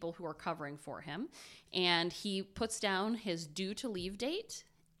the people who are covering for him, and he puts down his due to leave date,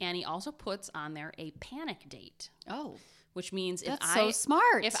 and he also puts on there a panic date. Oh, Which means that's so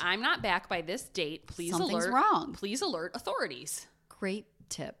smart. If I'm not back by this date, please Something's alert. wrong. Please alert authorities. Great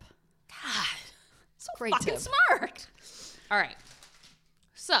tip. God, so Great fucking tip. smart. All right.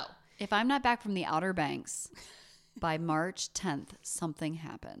 So If I'm not back from the Outer Banks by March 10th, something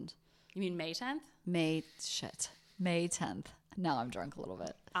happened. you mean May 10th? May 10th. Now I'm drunk a little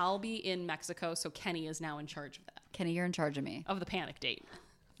bit. I'll be in Mexico, so Kenny is now in charge of that, Kenny, you're in charge of me. of the panic date.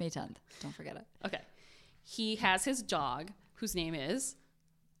 May 10th. Don't forget it. Okay. He has his dog, whose name is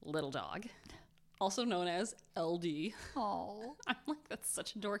Little Dog, also known as LD. Oh. I'm like, that's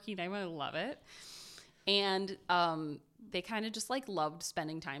such a dorky name. I love it. And they kind of just like loved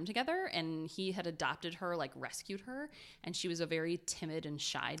spending time together. And he had adopted her, like rescued her. And she was a very timid and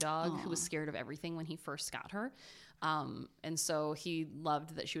shy dog who was scared of everything when he first got her. And so he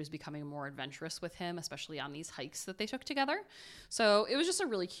loved that she was becoming more adventurous with him, especially on these hikes that they took together. So it was just a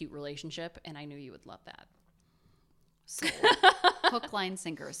really cute relationship. And I knew you would love that. Sold. Hook, line,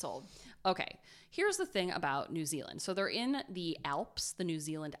 sinker, sold. Okay, here's the thing about New Zealand. So they're in the Alps, the New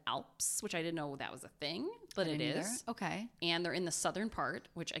Zealand Alps, which I didn't know that was a thing, but it Didn't is. either? Okay. And they're in the southern part,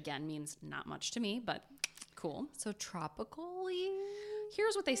 which again means not much to me, but cool. So tropical-y?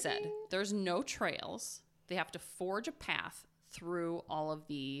 Here's what they said. There's no trails. They have to forge a path through all of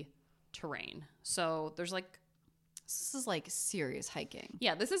the terrain. So there's like, This is like serious hiking.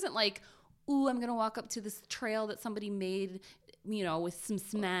 yeah, this isn't like, ooh, I'm going to walk up to this trail that somebody made, you know, with some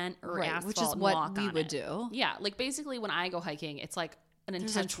cement or Right, asphalt which is and what walk we on would it. do. Yeah, like basically when I go hiking, it's like an There's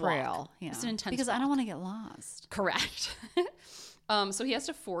intense a trail. walk. Yeah. It's an intense because I walk. don't want to get lost. Correct. So he has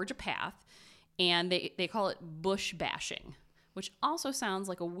to forge a path, and they call it bush bashing, which also sounds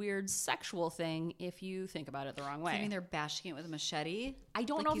like a weird sexual thing if you think about it the wrong way. I mean, they're bashing it with a machete. I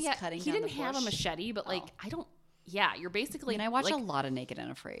don't like know if he's cutting he down didn't the have a bush? machete, but like Oh. I don't. Yeah, you're basically. I mean, I watch like, a lot of Naked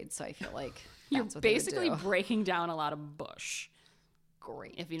and Afraid, so I feel like You're that's what they would basically do. breaking down a lot of bush.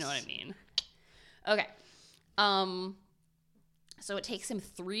 Great. If you know what I mean. Okay. So it takes him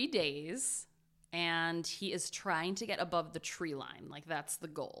 3 days, and he is trying to get above the tree line. Like that's the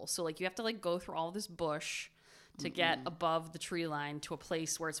goal. So like you have to like go through all this bush to get above the tree line to a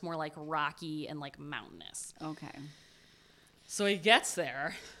place where it's more like rocky and like mountainous. Okay. So he gets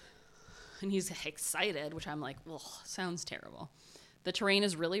there, and he's excited, which I'm like, ugh, sounds terrible. The terrain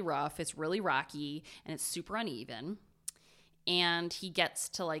is really rough. It's really rocky, and it's super uneven. And he gets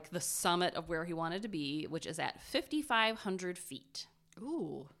to like the summit of where he wanted to be, which is at 5,500 feet.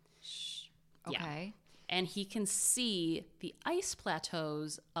 Ooh. Yeah. Okay. And he can see the ice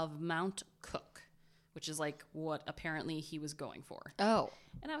plateaus of Mount Cook, which is like what apparently he was going for. Oh,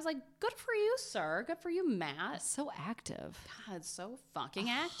 And I was like, good for you, sir. Good for you, Matt. so active. God, so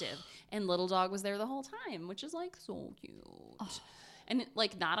fucking active. And Little Dog was there the whole time, which is like so cute. And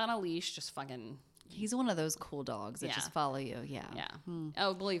like not on a leash, just fucking, He's one of those cool dogs that Yeah. just follow you. Yeah. yeah.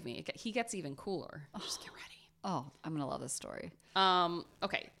 Oh, believe me, he gets even cooler. Just get ready. Oh, I'm gonna love this story.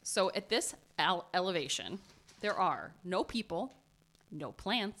 Okay, so at this elevation, there are no people, no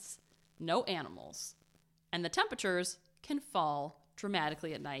plants, no animals, and the temperatures can fall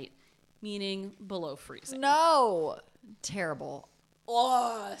dramatically at night, meaning below freezing. No. Terrible.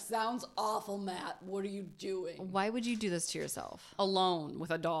 Oh, sounds awful, Matt. What are you doing? Why would you do this to yourself? Alone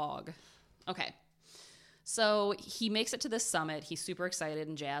with a dog. Okay. So he makes it to this summit. He's super excited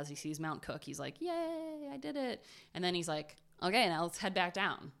and jazzed. He sees Mount Cook. He's like, yay, I did it. And then he's like, okay, now let's head back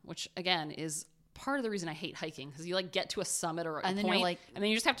down, which again is part of the reason I hate hiking, because you like get to a summit or a And then point, you're like- and then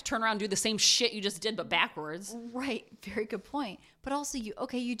you just have to turn around and do the same shit you just did, but backwards. Right. Very good point. But also,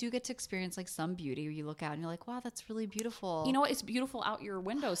 you do get to experience like some beauty where you look out and you're like, wow, that's really beautiful. You know what? It's beautiful out your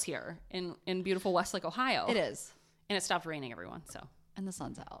windows here in beautiful Westlake, Ohio. it is. And it stopped raining, everyone. So And the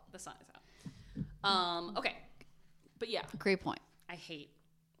sun's out. the sun is out. Okay. But yeah, Great point. I hate,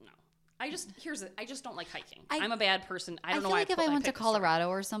 no. I just don't like hiking. I'm a bad person. I don't know feel why like if I went to picked the story. Colorado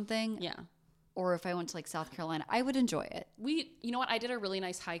or something, Yeah. or if I went to like South Carolina, I would enjoy it. You know what? I did a really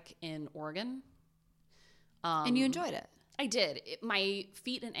nice hike in Oregon. And you enjoyed it. I did. My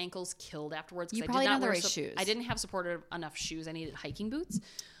feet and ankles killed afterwards. You I probably did not didn't have the wear right shoes. I didn't have supportive enough shoes. I needed hiking boots.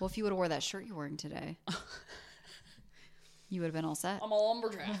 Well, if you would have wore that shirt you're wearing today, you would have been all set. I'm a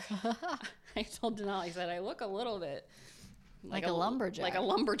lumberjack. I told Denali, I said, I look a little bit Like a lumberjack. Like a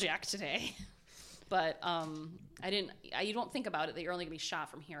lumberjack today. But you don't think about it that you're only going to be shot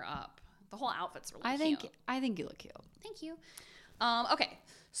from here up. The whole outfit's really cute. I think you look cute. Thank you. Okay.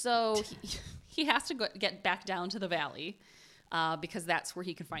 So he has to get back down to the valley because that's where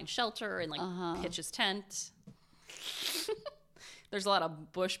he can find shelter and like pitch his tent. There's a lot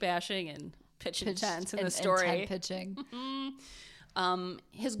of bush bashing and pitching tents in the story. And tent pitching.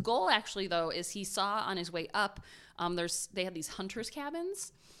 His goal actually though is he saw on his way up they had these hunters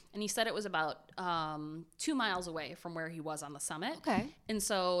cabins, and he said it was about 2 miles away from where he was on the summit. Okay. And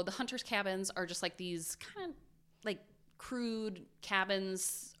so the hunters cabins are just like these kind of like crude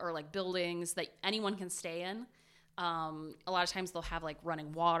cabins or like buildings that anyone can stay in. A lot of times they'll have like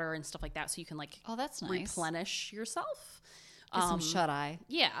running water and stuff like that, so you can like that's nice. replenish yourself. Get some shut eye.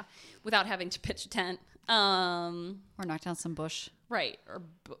 Yeah, without having to pitch a tent. Or knock down some bush. Right, or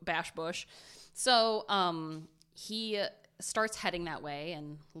bash bush. So he starts heading that way,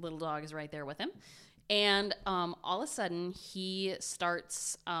 and Little Dog is right there with him. And all of a sudden, he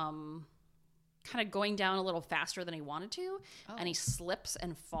starts kind of going down a little faster than he wanted to, and he slips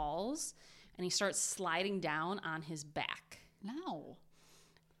and falls, and he starts sliding down on his back. No.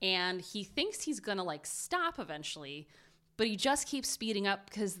 And he thinks he's going to like stop eventually, but he just keeps speeding up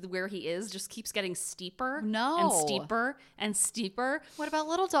because where he is just keeps getting steeper and steeper and steeper. What about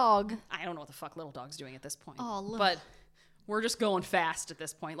Little Dog? I don't know what the fuck Little Dog's doing at this point. Oh, but we're just going fast at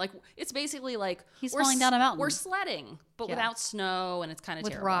this point. Like it's basically like he's falling down a mountain. We're sledding, but without snow, and it's kind of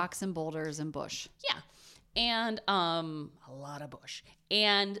with terrible. Rocks and boulders and bush. Yeah, and a lot of bush.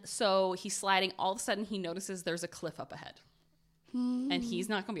 And so he's sliding. All of a sudden, he notices there's a cliff up ahead, and he's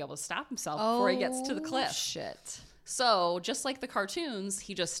not going to be able to stop himself before he gets to the cliff. Shit. So just like the cartoons,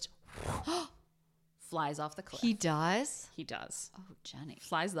 he just flies off the cliff. He does? He does. Oh, Jenny.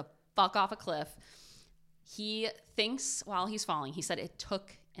 Flies the fuck off a cliff. He thinks while he's falling, he said it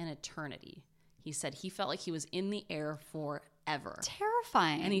took an eternity. He said he felt like he was in the air forever.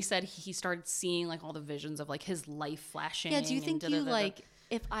 Terrifying. And he said he started seeing like all the visions of like his life flashing. Yeah, do you think you like,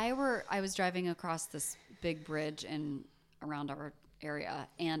 if I was driving across this big bridge around our area,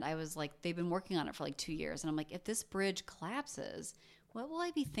 and I was like, they've been working on it for like 2 years, and I'm like, if this bridge collapses, what will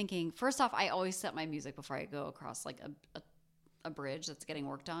I be thinking? First off, I always set my music before I go across like a bridge that's getting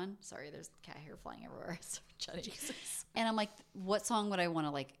worked on. Sorry, there's cat hair flying everywhere. Jesus. And I'm like, what song would I want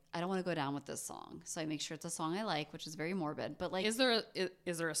to like? I don't want to go down with this song, so I make sure it's a song I like, which is very morbid. But like, is there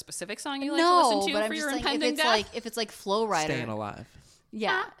a specific song you like to listen to but for I'm your just impending death? like if it's like Flow Rider, Staying Alive.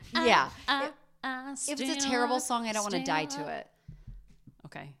 yeah, if it's a terrible song, I don't want to die to it.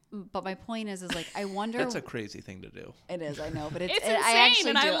 Okay. But my point is like, I wonder. That's a crazy thing to do. It is, I know, but it's insane, I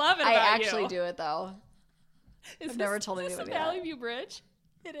actually and I love it I about actually you. do it though. I've never told anybody Is this the Valley View Bridge?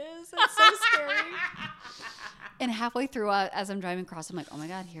 It is. It's so scary. And halfway through, as I'm driving across, I'm like, oh my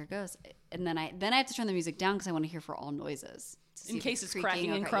god, here it goes. And then I have to turn the music down because I want to hear for all noises. In case it's cracking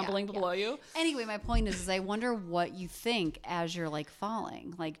and crumbling below you. Anyway, my point is I wonder what you think as you're like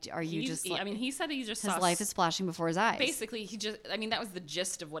falling. Like, are you just? Like, I mean, he said he just his saw life is flashing before his eyes. Basically, that was the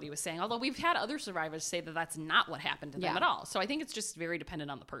gist of what he was saying. Although we've had other survivors say that that's not what happened to them at all. So I think it's just very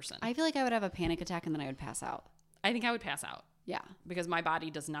dependent on the person. I feel like I would have a panic attack and then I would pass out. I think I would pass out. Yeah, because my body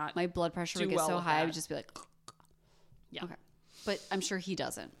does not. My blood pressure would get so high, I would just be like, yeah. Okay, but I'm sure he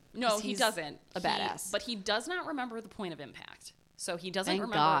doesn't. No, he doesn't. A badass. But he does not remember the point of impact. So he doesn't Thank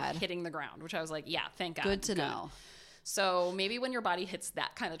remember God. hitting the ground, which I was like, yeah, thank God. Good to know. So maybe when your body hits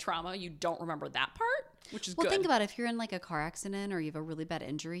that kind of trauma, you don't remember that part, which is good. Well, think about it. If you're in like a car accident or you have a really bad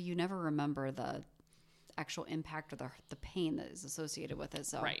injury, you never remember the actual impact or the pain that is associated with it.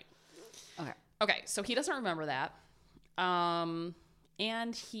 So Right. Okay. So he doesn't remember that. And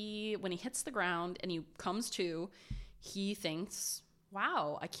when he hits the ground and he comes to, he thinks,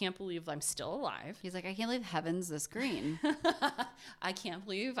 wow, I can't believe I'm still alive. He's like, I can't believe heaven's this green. I can't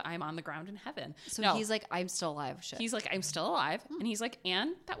believe I'm on the ground in heaven. So he's like, I'm still alive. Shit. He's like, I'm still alive. And he's like,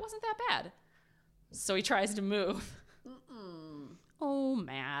 and that wasn't that bad. So he tries to move. Oh,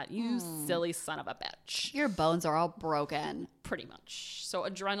 Matt, you silly son of a bitch. Your bones are all broken. Pretty much. So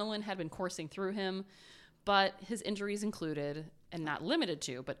adrenaline had been coursing through him, but his injuries included, and not limited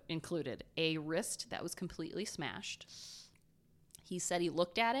to, but included a wrist that was completely smashed. He said he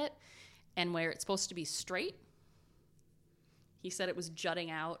looked at it and where it's supposed to be straight, he said it was jutting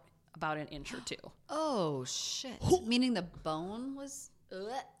out about an inch or two. Oh, shit. Meaning the bone was...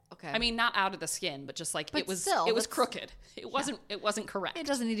 Okay. I mean, not out of the skin, but just like But it was still, it was that's- crooked. It wasn't correct. it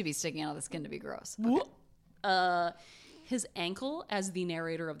doesn't need to be sticking out of the skin to be gross. Okay. His ankle, as the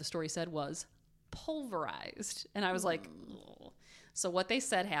narrator of the story said, was pulverized. And I was like, ugh. So what they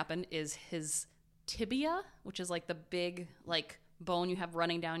said happened is his tibia, which is like the big like bone you have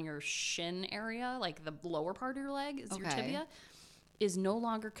running down your shin area, like the lower part of your leg is your Okay. tibia, is no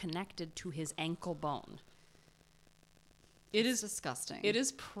longer connected to his ankle bone. It It's is disgusting. It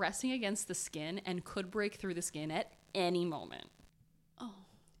is pressing against the skin and could break through the skin at any moment. Oh.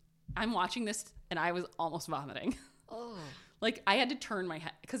 I'm watching this and I was almost vomiting. Oh. Like I had to turn my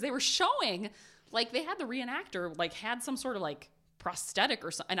head because they were showing, like they had the reenactor like had some sort of like prosthetic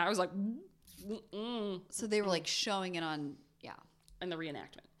or something, and I was like, So they were like showing it on, yeah. in the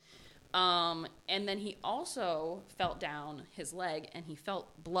reenactment. And then he also felt down his leg and he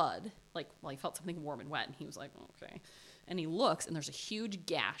felt blood, like he felt something warm and wet, and he was like, okay. And he looks and there's a huge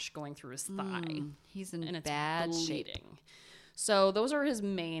gash going through his thigh. He's in And it's bad shape. bleeding. So those are his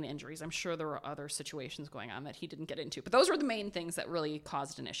main injuries. I'm sure there were other situations going on that he didn't get into, but those were the main things that really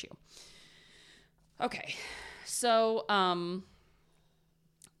caused an issue. Okay. So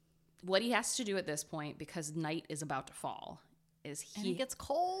what he has to do at this point, because night is about to fall, is And it gets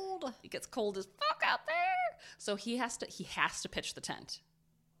cold. it gets cold as fuck out there. So he has to pitch the tent.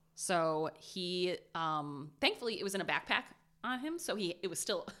 So he thankfully it was in a backpack on him, so it was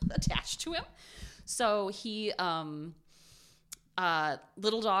still attached to him. So he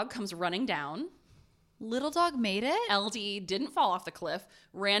little dog comes running down. Little dog made it? LD didn't fall off the cliff,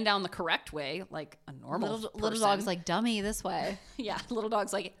 ran down the correct way like a normal Little person. dog's like, dummy, this way. Yeah, little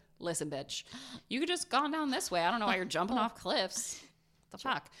dog's like, listen, bitch, you could just gone down this way. I don't know why you're jumping off cliffs. The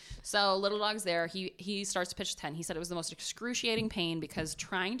fuck? So little dog's there. He starts to pitch the tent. He said it was the most excruciating pain because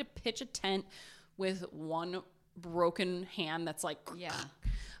trying to pitch a tent with one broken hand that's like, Yeah.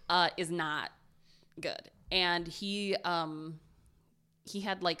 is not good. And he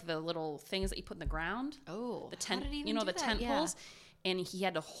had like the little things that you put in the ground. Oh, The tent, how did he even you know, do the that? tent Yeah. poles, and he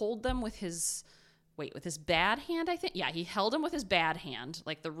had to hold them with his bad hand, I think. Yeah, he held them with his bad hand,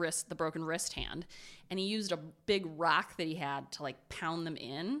 like the broken wrist hand, and he used a big rock that he had to like pound them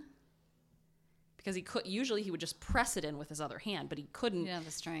in because usually he would just press it in with his other hand, but he couldn't. Yeah,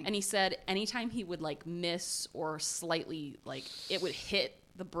 the strength. And he said anytime he would like miss or slightly like it would hit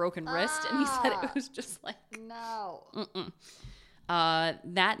the broken wrist, and he said it was just like No.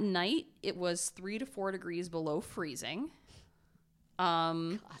 that night it was 3 to 4 degrees below freezing.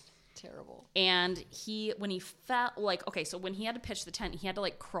 God, terrible. And when he felt like, okay, so when he had to pitch the tent, he had to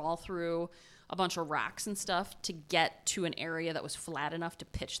like crawl through a bunch of rocks and stuff to get to an area that was flat enough to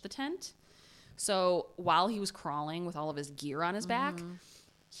pitch the tent. So while he was crawling with all of his gear on his back,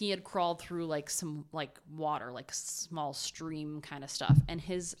 he had crawled through like some like water, like small stream kind of stuff. And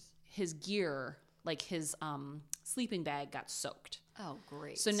his gear, like his sleeping bag got soaked. Oh,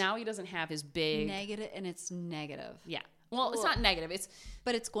 great. So now he doesn't have his big, negative, and it's negative. yeah. Well, it's not negative.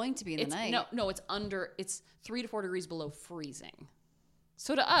 But it's going to be in the night. No, it's 3 to 4 degrees below freezing.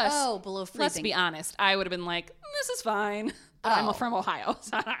 So to us, below freezing. let's be honest, I would have been like, this is fine. But I'm from Ohio.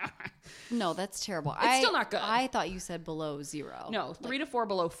 No, that's terrible. It's still not good. I thought you said below 0. No, 3 to 4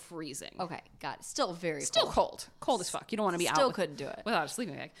 below freezing. Okay, got it. Still very Still cold. cold as fuck. You don't want to be Still out couldn't do it. without a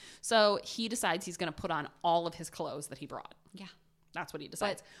sleeping bag. So he decides he's going to put on all of his clothes that he brought. Yeah. That's what he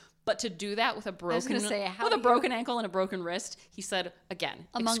decides. But to do that with a was broken gonna say, how with a do you- broken ankle and a broken wrist, he said again,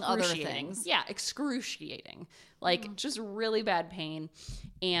 Among other excruciating. things. Yeah, excruciating. Like just really bad pain.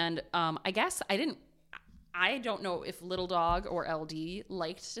 And I guess I don't know if little dog or LD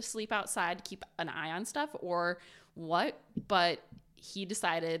liked to sleep outside to keep an eye on stuff or what, but he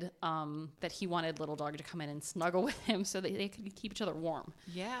decided that he wanted little dog to come in and snuggle with him so that they could keep each other warm.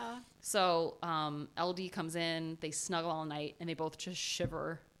 Yeah. So LD comes in, they snuggle all night, and they both just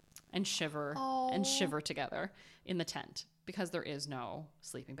shiver and shiver and shiver together in the tent because there is no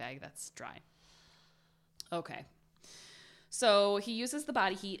sleeping bag that's dry. Okay. So he uses the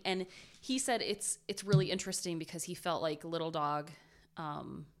body heat, and he said it's really interesting because he felt like little dog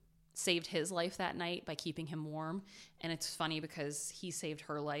saved his life that night by keeping him warm. And it's funny because he saved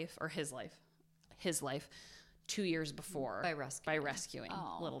her life, or his life 2 years before By rescuing.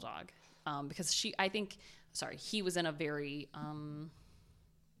 little dog. Because he was in a very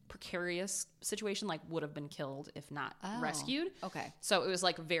precarious situation, like would have been killed if not rescued. Okay. So it was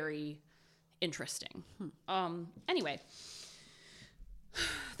like very interesting. Anyway,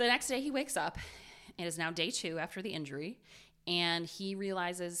 the next day he wakes up. It is now day 2 after the injury, and he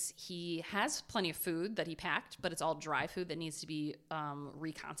realizes he has plenty of food that he packed, but it's all dry food that needs to be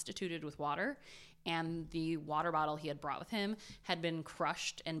reconstituted with water. And the water bottle he had brought with him had been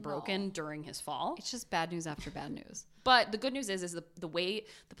crushed and broken during his fall. It's just bad news after bad news. But the good news is the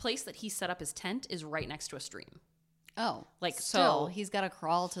place that he set up his tent is right next to a stream. Oh, Like, still, so- he's got to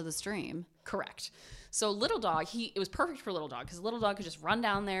crawl to the stream. Correct. So Little Dog, it was perfect for Little Dog because Little Dog could just run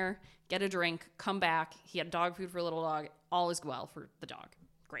down there, get a drink, come back. He had dog food for Little Dog. All is well for the dog.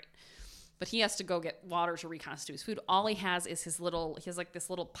 Great. But he has to go get water to reconstitute his food. All he has is he has like this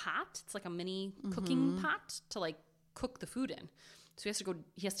little pot. It's like a mini cooking pot to like cook the food in. So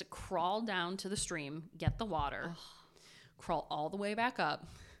he has to crawl down to the stream, get the water, crawl all the way back up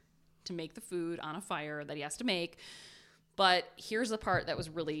to make the food on a fire that he has to make. But here's the part that was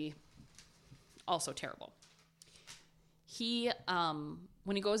really also terrible. He,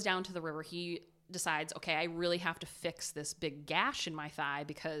 when he goes down to the river, he decides, okay, I really have to fix this big gash in my thigh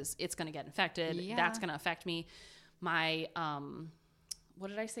because it's going to get infected. Yeah. That's going to affect me. My, what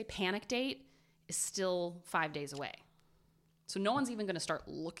did I say? Panic date is still 5 days away. So no one's even going to start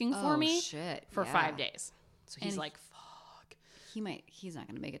looking for me for 5 days. So he's like, fuck. He's not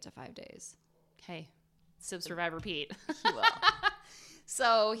going to make it to 5 days. Hey, Civ Survive Repeat. He will.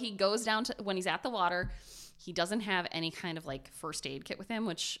 So he goes down to, when he's at the water, he doesn't have any kind of like first aid kit with him,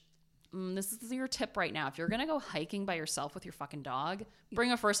 which this is your tip right now. If you're going to go hiking by yourself with your fucking dog,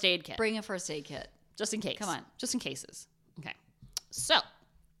 bring a first aid kit. Bring a first aid kit. Just in case. Come on. Just in cases. Okay. So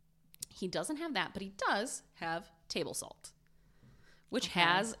he doesn't have that, but he does have table salt, which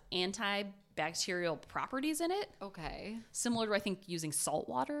has antibacterial properties in it. Okay. Similar to, I think, using salt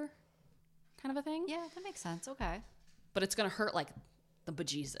water kind of a thing. Yeah, that makes sense. Okay. But it's going to hurt like the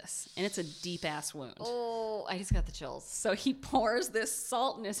bejesus. And it's a deep ass wound. Oh, I just got the chills. So he pours this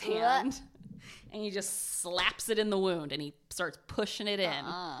salt in his hand and he just slaps it in the wound and he starts pushing it in.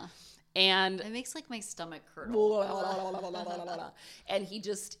 And It makes like my stomach curdle. and he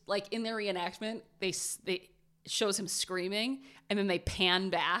just, like, in their reenactment, they shows him screaming, and then they pan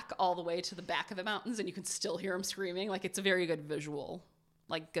back all the way to the back of the mountains, and you can still hear him screaming. Like, it's a very good visual.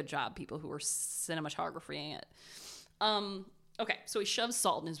 Like, good job, people who were cinematographying it. Okay, so he shoves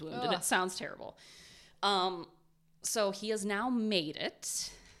salt in his wound, and it sounds terrible. So he has now made it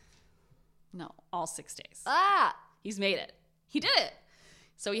No. all 6 days. Ah! He's made it. He did it.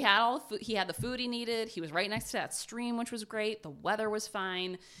 So he had all the food. He had the food he needed. He was right next to that stream, which was great. The weather was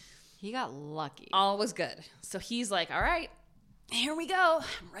fine. He got lucky. All was good. So he's like, all right, here we go.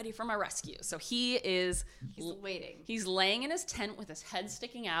 I'm ready for my rescue. So he's waiting. He's laying in his tent with his head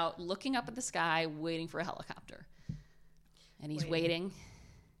sticking out, looking up at the sky, waiting for a helicopter. And he's waiting.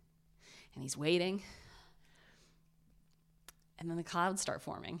 And he's waiting. And then the clouds start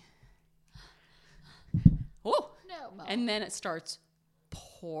forming. Oh! No, Mo. And then it starts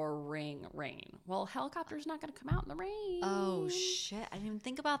pouring rain. Well, helicopter's not going to come out in the rain. Oh, shit. I didn't even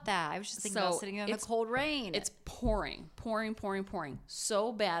think about that. I was just thinking about sitting in the it's- cold rain. It's pouring.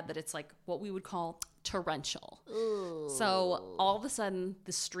 So bad that it's like what we would call torrential. Ooh. So all of a sudden,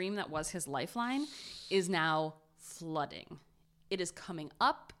 the stream that was his lifeline is now flooding. It is coming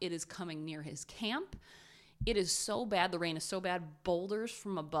up. It is coming near his camp. It is so bad. The rain is so bad. Boulders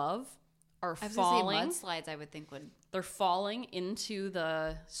from above are I was falling. going to say mudslides, I would think would. They're falling into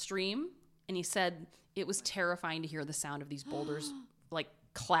the stream. And he said it was terrifying to hear the sound of these boulders like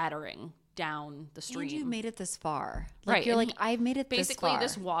clattering down the stream. And you made it this far. Like, Right, you're and like, I've made it this Basically, far.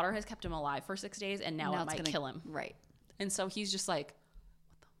 this water has kept him alive for 6 days, and now it it's might gonna- kill him. Right. And so he's just like,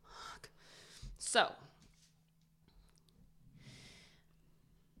 what the fuck? So,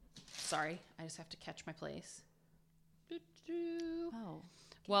 sorry, I just have to catch my place. Oh.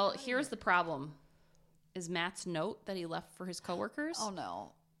 Well, here's the problem. Is Matt's note that he left for his coworkers, Oh,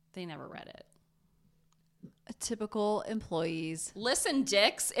 no. they never read it. Typical employees. Listen,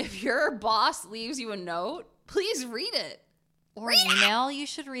 dicks, if your boss leaves you a note, please read it. Or an email, you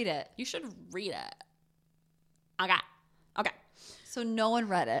should read it. You should read it. Okay. So no one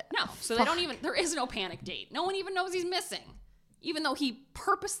read it. No, so they don't even, there is no panic date. No one even knows he's missing. Even though he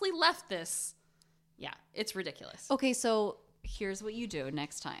purposely left this. Yeah, it's ridiculous. Okay, so here's what you do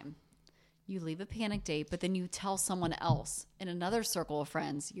next time. You leave a panic date, but then you tell someone else in another circle of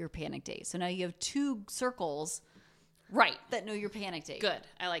friends your panic date. So now you have 2 circles Right. that know your panic date. Good.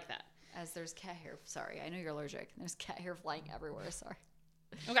 I like that. As there's cat hair. Sorry, I know you're allergic. There's cat hair flying everywhere. Sorry.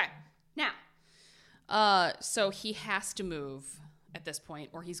 Okay. Now, so he has to move at this point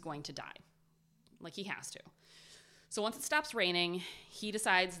or he's going to die. Like, he has to. So once it stops raining, he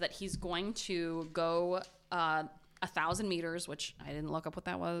decides that he's going to go 1,000 meters, which I didn't look up what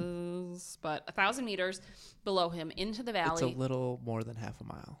that was, but 1,000 meters below him into the valley. It's a little more than half a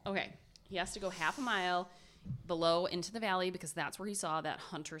mile. Okay. He has to go half a mile below into the valley because that's where he saw that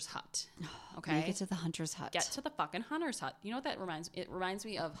hunter's hut. Okay. Make it to the hunter's hut. Get to the fucking hunter's hut. You know what that reminds me? It reminds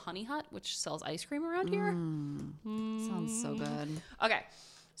me of Honey Hut, which sells ice cream around here. Sounds so good. Okay.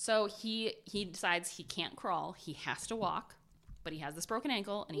 So he decides he can't crawl. He has to walk, but he has this broken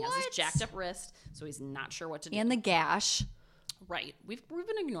ankle and he has this jacked up wrist, so he's not sure what to do. And the gash. Right. We've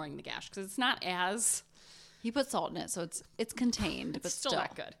been ignoring the gash because it's not as He put salt in it, so it's contained, but still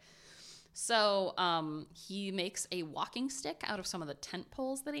not good. So he makes a walking stick out of some of the tent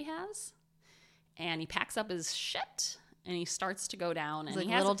poles that he has, and he packs up his shit and he starts to go down. He's And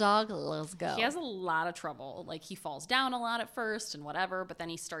like, little dog, let's go. He has a lot of trouble. Like he falls down a lot at first and whatever, but then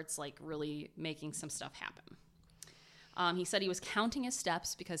he starts like really making some stuff happen. He said he was counting his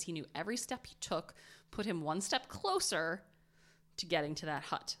steps because he knew every step he took put him one step closer to getting to that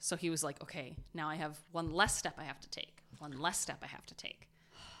hut. So he was like, okay, now I have one less step I have to take. One less step I have to take.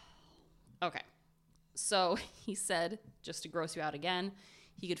 Okay. So he said, just to gross you out again,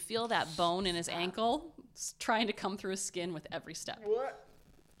 he could feel that bone in his ankle trying to come through his skin with every step. What?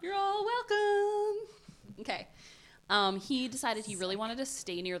 You're all welcome. Okay. He decided he really wanted to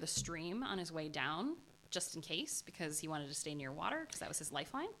stay near the stream on his way down, just in case, because he wanted to stay near water, because that was his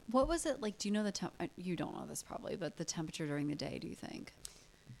lifeline. What was it like? Do you know the you don't know this probably, but the temperature during the day, do you think?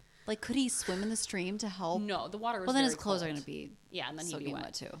 Like, could he swim in the stream to help? No, the water was Well, then very his clothes cold. are going to be and then he'd be soaking wet.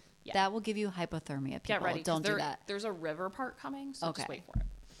 wet too. Yeah. That will give you hypothermia. People. Get ready. 'cause Don't do that. There's a river part coming, so Okay. just wait for it.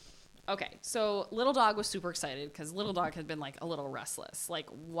 Okay, so Little Dog was super excited because Little Dog had been like a little restless. Like,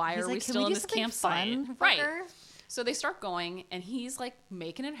 why He's are like, we "Can still we in do this something campsite? fun, Right. fucker?" So they start going, and he's like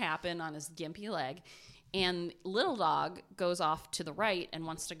making it happen on his gimpy leg. And Little Dog goes off to the right and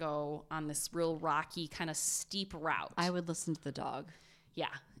wants to go on this real rocky, kind of steep route. I would listen to the dog. Yeah.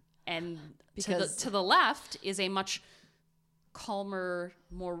 And Because- to the left is a much calmer,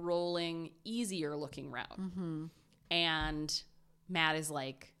 more rolling, easier looking route. Mm-hmm. And Matt is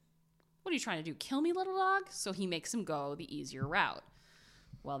like, what are you trying to do? Kill me, Little Dog? So he makes him go the easier route.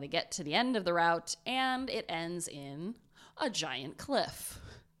 Well, they get to the end of the route and it ends in a giant cliff.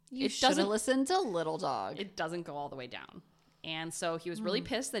 You It should have doesn't- listened to Little Dog. It doesn't go all the way down. And so he was really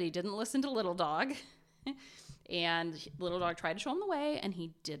pissed that he didn't listen to Little Dog. And Little Dog tried to show him the way, and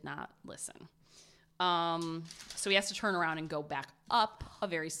he did not listen. So he has to turn around and go back up a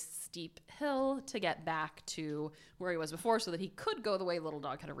very steep hill to get back to where he was before so that he could go the way Little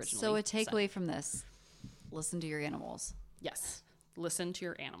Dog had originally So a said. takeaway from this: listen to your animals. Yes. Listen to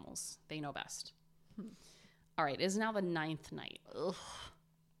your animals. They know best. All right. It is now the 9th night. Ugh.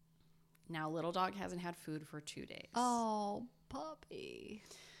 Now Little Dog hasn't had food for 2 days. Oh, puppy.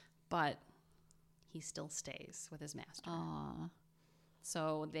 But he still stays with his master. Aw.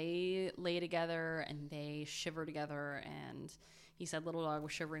 So they lay together and they shiver together. And he said Little Dog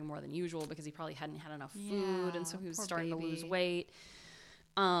was shivering more than usual because he probably hadn't had enough food. Yeah, And so he was poor starting to lose baby. weight.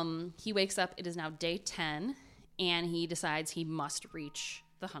 He wakes up. It is now day 10. And he decides he must reach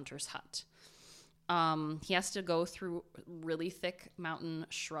the hunter's hut. He has to go through really thick mountain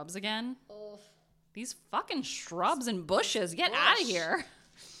shrubs again. These fucking shrubs and bushes. Get out of here.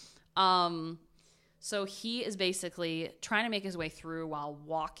 So he is basically trying to make his way through while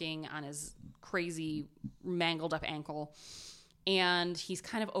walking on his crazy mangled up ankle. And he's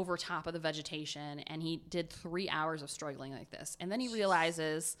kind of over top of the vegetation. And he did 3 hours of struggling like this. And then he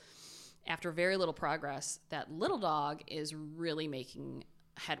realizes, after very little progress, that Little Dog is really making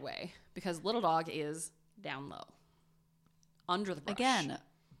headway because Little Dog is down low, under the brush. Again,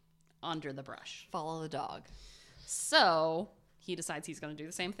 Under the brush. follow the dog. So he decides he's going to do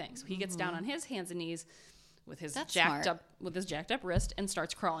the same thing. So he gets down on his hands and knees with his That's jacked smart. up wrist and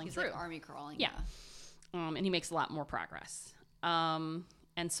starts crawling He's through. like army crawling. Yeah. And he makes a lot more progress. And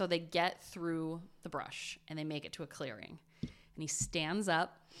so they get through the brush and they make it to a clearing. And he stands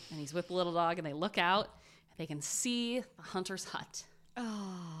up and he's with Little Dog and they look out and they can see the hunter's hut.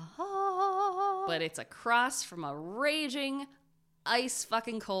 Oh. But it's across from a raging, ice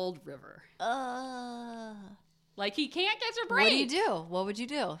fucking cold river. Like he can't catch a break. What do you do? What would you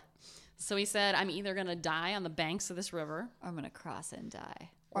do? So he said, I'm either going to die on the banks of this river Or I'm gonna cross and die.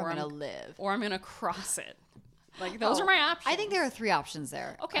 Or, Or I'm I'm- gonna live. or I'm going to cross it. Like those Oh, are my options. I think there are 3 options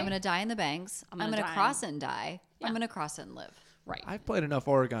there. Okay. I'm gonna die in the banks. I'm gonna gonna die cross it and die. Yeah. I'm gonna cross it and live. Right. I've played enough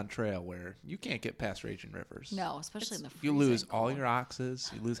Oregon Trail where you can't get past raging rivers. No, especially in the You freezing lose all cold. your oxes.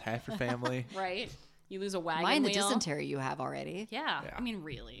 You lose half your family. Right. You lose a wagon Mind the wheel. dysentery you have already. Yeah. Yeah. I mean,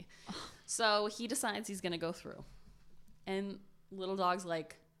 really. So he decides he's going to go through. And Little Dog's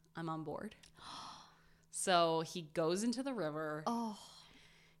like, I'm on board. So he goes into the river. Oh.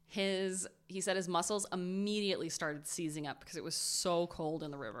 He said his muscles immediately started seizing up because it was so cold in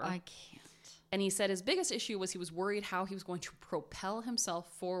the river. I can't. And he said his biggest issue was he was worried how he was going to propel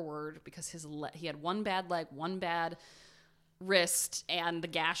himself forward because he had one bad leg, one bad wrist, and the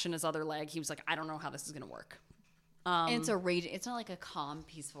gash in his other leg. He was like, I don't know how this is going to work. And it's a rage. It's not like a calm,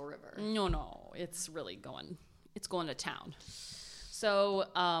 peaceful river. No, it's really going to town. So,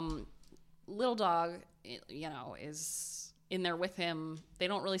 Little Dog, is in there with him. They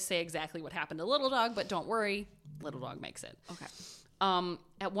don't really say exactly what happened to Little Dog, but don't worry, Little Dog makes it. Okay.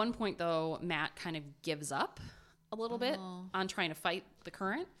 At one point, though, Matt kind of gives up a little bit on trying to fight the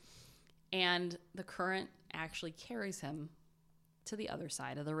current, and the current actually carries him to the other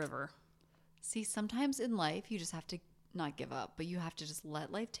side of the river. See, sometimes in life, you just have to not give up, but you have to just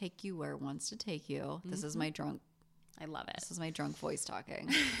let life take you where it wants to take you. This is my drunk. I love it. This is my drunk voice talking.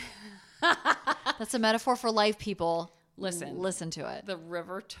 That's a metaphor for life, people. Listen to it. The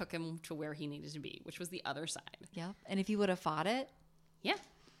river took him to where he needed to be, which was the other side. Yep. And if he would have fought it, yeah,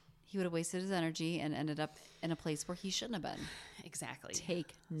 he would have wasted his energy and ended up in a place where he shouldn't have been. Exactly.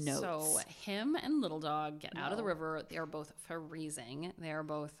 Take notes. So him and Little Dog get out of the river. They are both freezing. They are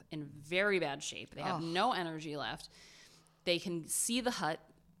both in very bad shape. They have no energy left. They can see the hut.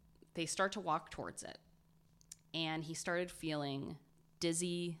 They start to walk towards it. And he started feeling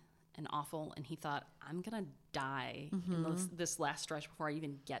dizzy and awful. And he thought, I'm going to die in this last stretch before I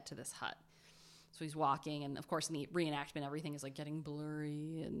even get to this hut. So he's walking. And, of course, in the reenactment, everything is like getting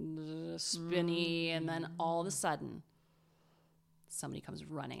blurry and spinny. And then all of a sudden, somebody comes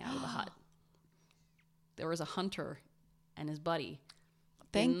running out of the hut. There was a hunter and his buddy.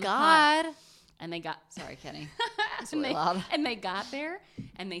 Thank God. And they got... Sorry, Kenny. And they got there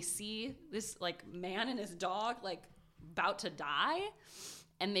and they see this like man and his dog like about to die,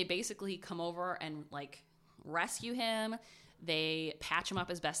 and they basically come over and like rescue him. They patch him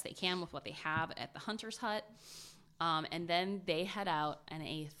up as best they can with what they have at the hunter's hut, and then they head out on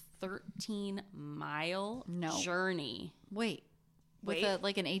a 13-mile journey. Wait. With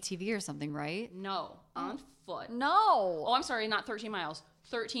like an ATV or something, right? No, on foot. No. Oh, I'm sorry, not 13 miles.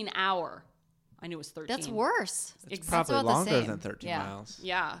 13-hour. I knew it was 13. That's worse. It's probably longer than 13 miles.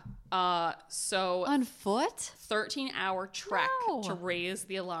 Yeah. So on foot? 13-hour trek to raise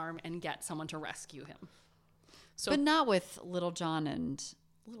the alarm and get someone to rescue him. So, but not with Little John and...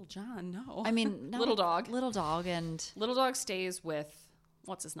 Little John, no. I mean... Little Dog. Little Dog and... Little Dog stays with...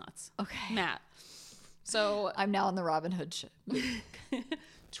 What's his nuts? Okay. Matt. So... I'm now on the Robin Hood ship.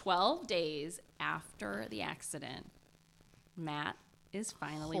 12 days after the accident, Matt is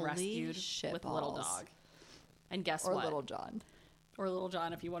finally rescued with Little Dog. And guess what? Or Little John. Or Little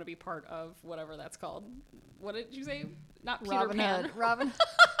John, if you want to be part of whatever that's called. What did you say? Not Peter Robin Pan. Hood. Robin.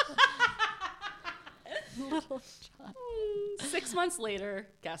 Little John. 6 months later,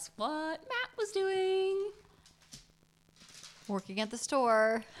 guess what Matt was doing? Working at the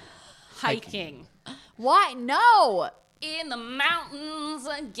store. Hiking. Why? No! In the mountains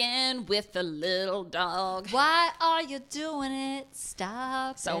again with the little dog. Why are you doing it?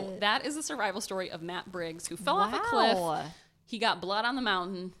 Stop So it. that is the survival story of Matt Briggs, who fell off a cliff. He got blood on the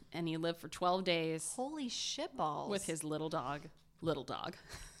mountain, and he lived for 12 days. Holy shitballs. With his little dog. Little dog.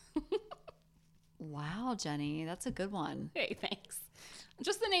 Wow, Jenny. That's a good one. Hey, thanks.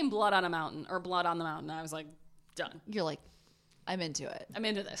 Just the name Blood on a Mountain, or Blood on the Mountain, I was like, done. You're like, I'm into it. I'm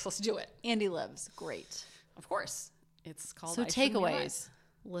into this. Let's do it. Andy Lives. Great. Of course. It's called So takeaways.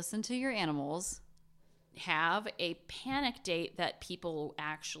 Listen to your animals. Have a panic date that people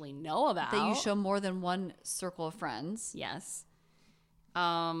actually know about. That you show more than one circle of friends. Yes.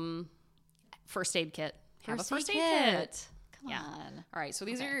 First aid kit. Have a first aid kit. Come on. All right. So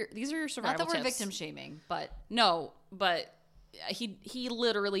these are your survival Not that we're tips. victim shaming, but No, but he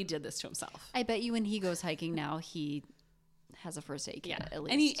literally did this to himself. I bet you when he goes hiking now, he has a first aid kit at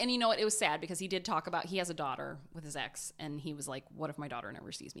least. And you know what? It was sad because he did talk about he has a daughter with his ex, and he was like, "What if my daughter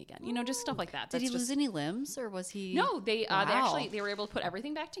never sees me again?" You know, just stuff like that. Did he lose any limbs, or was he? No, they were able to put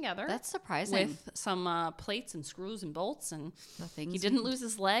everything back together. That's surprising. With some plates and screws and bolts, and the things he didn't lose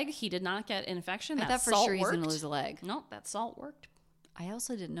his leg. He did not get an infection. I thought for sure he's going to lose a leg. No, that salt worked. I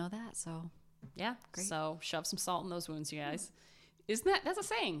also didn't know that. So yeah, great. So shove some salt in those wounds, you guys. Isn't that's a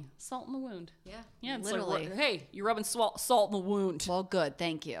saying? Salt in the wound. Yeah, it's literally. Like, hey, you're rubbing salt in the wound. Well, good,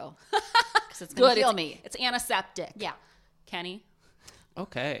 thank you. Because it's going to heal me. It's antiseptic. Yeah, Kenny.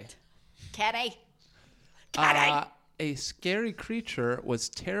 Okay. Kenny. A scary creature was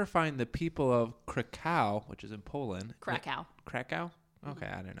terrifying the people of Krakow, which is in Poland. Krakow. Krakow? Okay,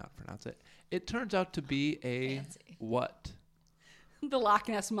 I don't know how to pronounce it. It turns out to be a what? The Loch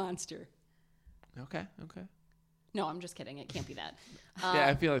Ness Monster. Okay. No, I'm just kidding. It can't be that. Yeah,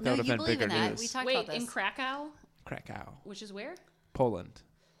 I feel like that would have been bigger news. We talked Wait, about this. in Krakow, which is where? Poland.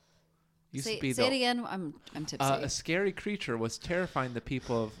 Say it again. I'm tipsy. A scary creature was terrifying the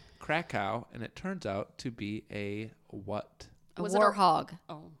people of Krakow, and it turns out to be a what? A warhog.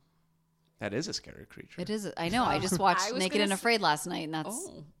 Oh. That is a scary creature. It is. I know. I just watched Naked and Afraid last night, and that's.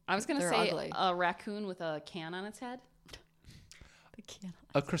 Oh, I was going to say ugly. A raccoon with a can on its head.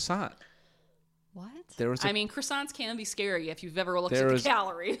 A croissant. What? I mean, croissants can be scary if you've ever looked at the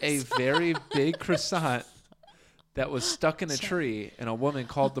calories. A very big croissant that was stuck in a tree, and a woman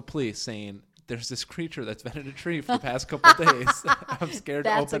called the police saying, "There's this creature that's been in a tree for the past couple of days. I'm scared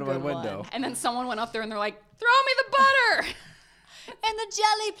to open my window." One. And then someone went up there and they're like, "Throw me the butter." And the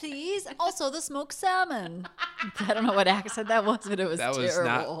jelly, please. Also, the smoked salmon. I don't know what accent that was, but it was terrible.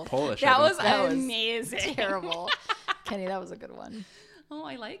 That was not Polish. That was amazing. Terrible. Kenny, that was a good one. Oh,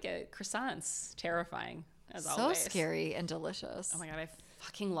 I like it. Croissants. Terrifying, as so always. So scary and delicious. Oh, my God. I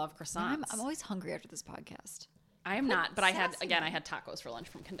fucking love croissants. I'm always hungry after this podcast. I am not, but I had tacos for lunch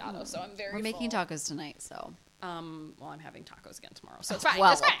from Condado, so I'm very We're making tacos tonight, so. Well, I'm having tacos again tomorrow, so it's fine.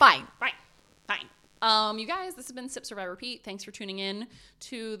 Well, it's fine. You guys, this has been Sip, Survive, Repeat. Thanks for tuning in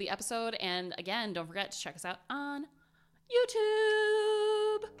to the episode. And again, don't forget to check us out on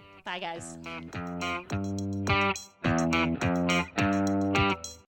YouTube. Bye, guys.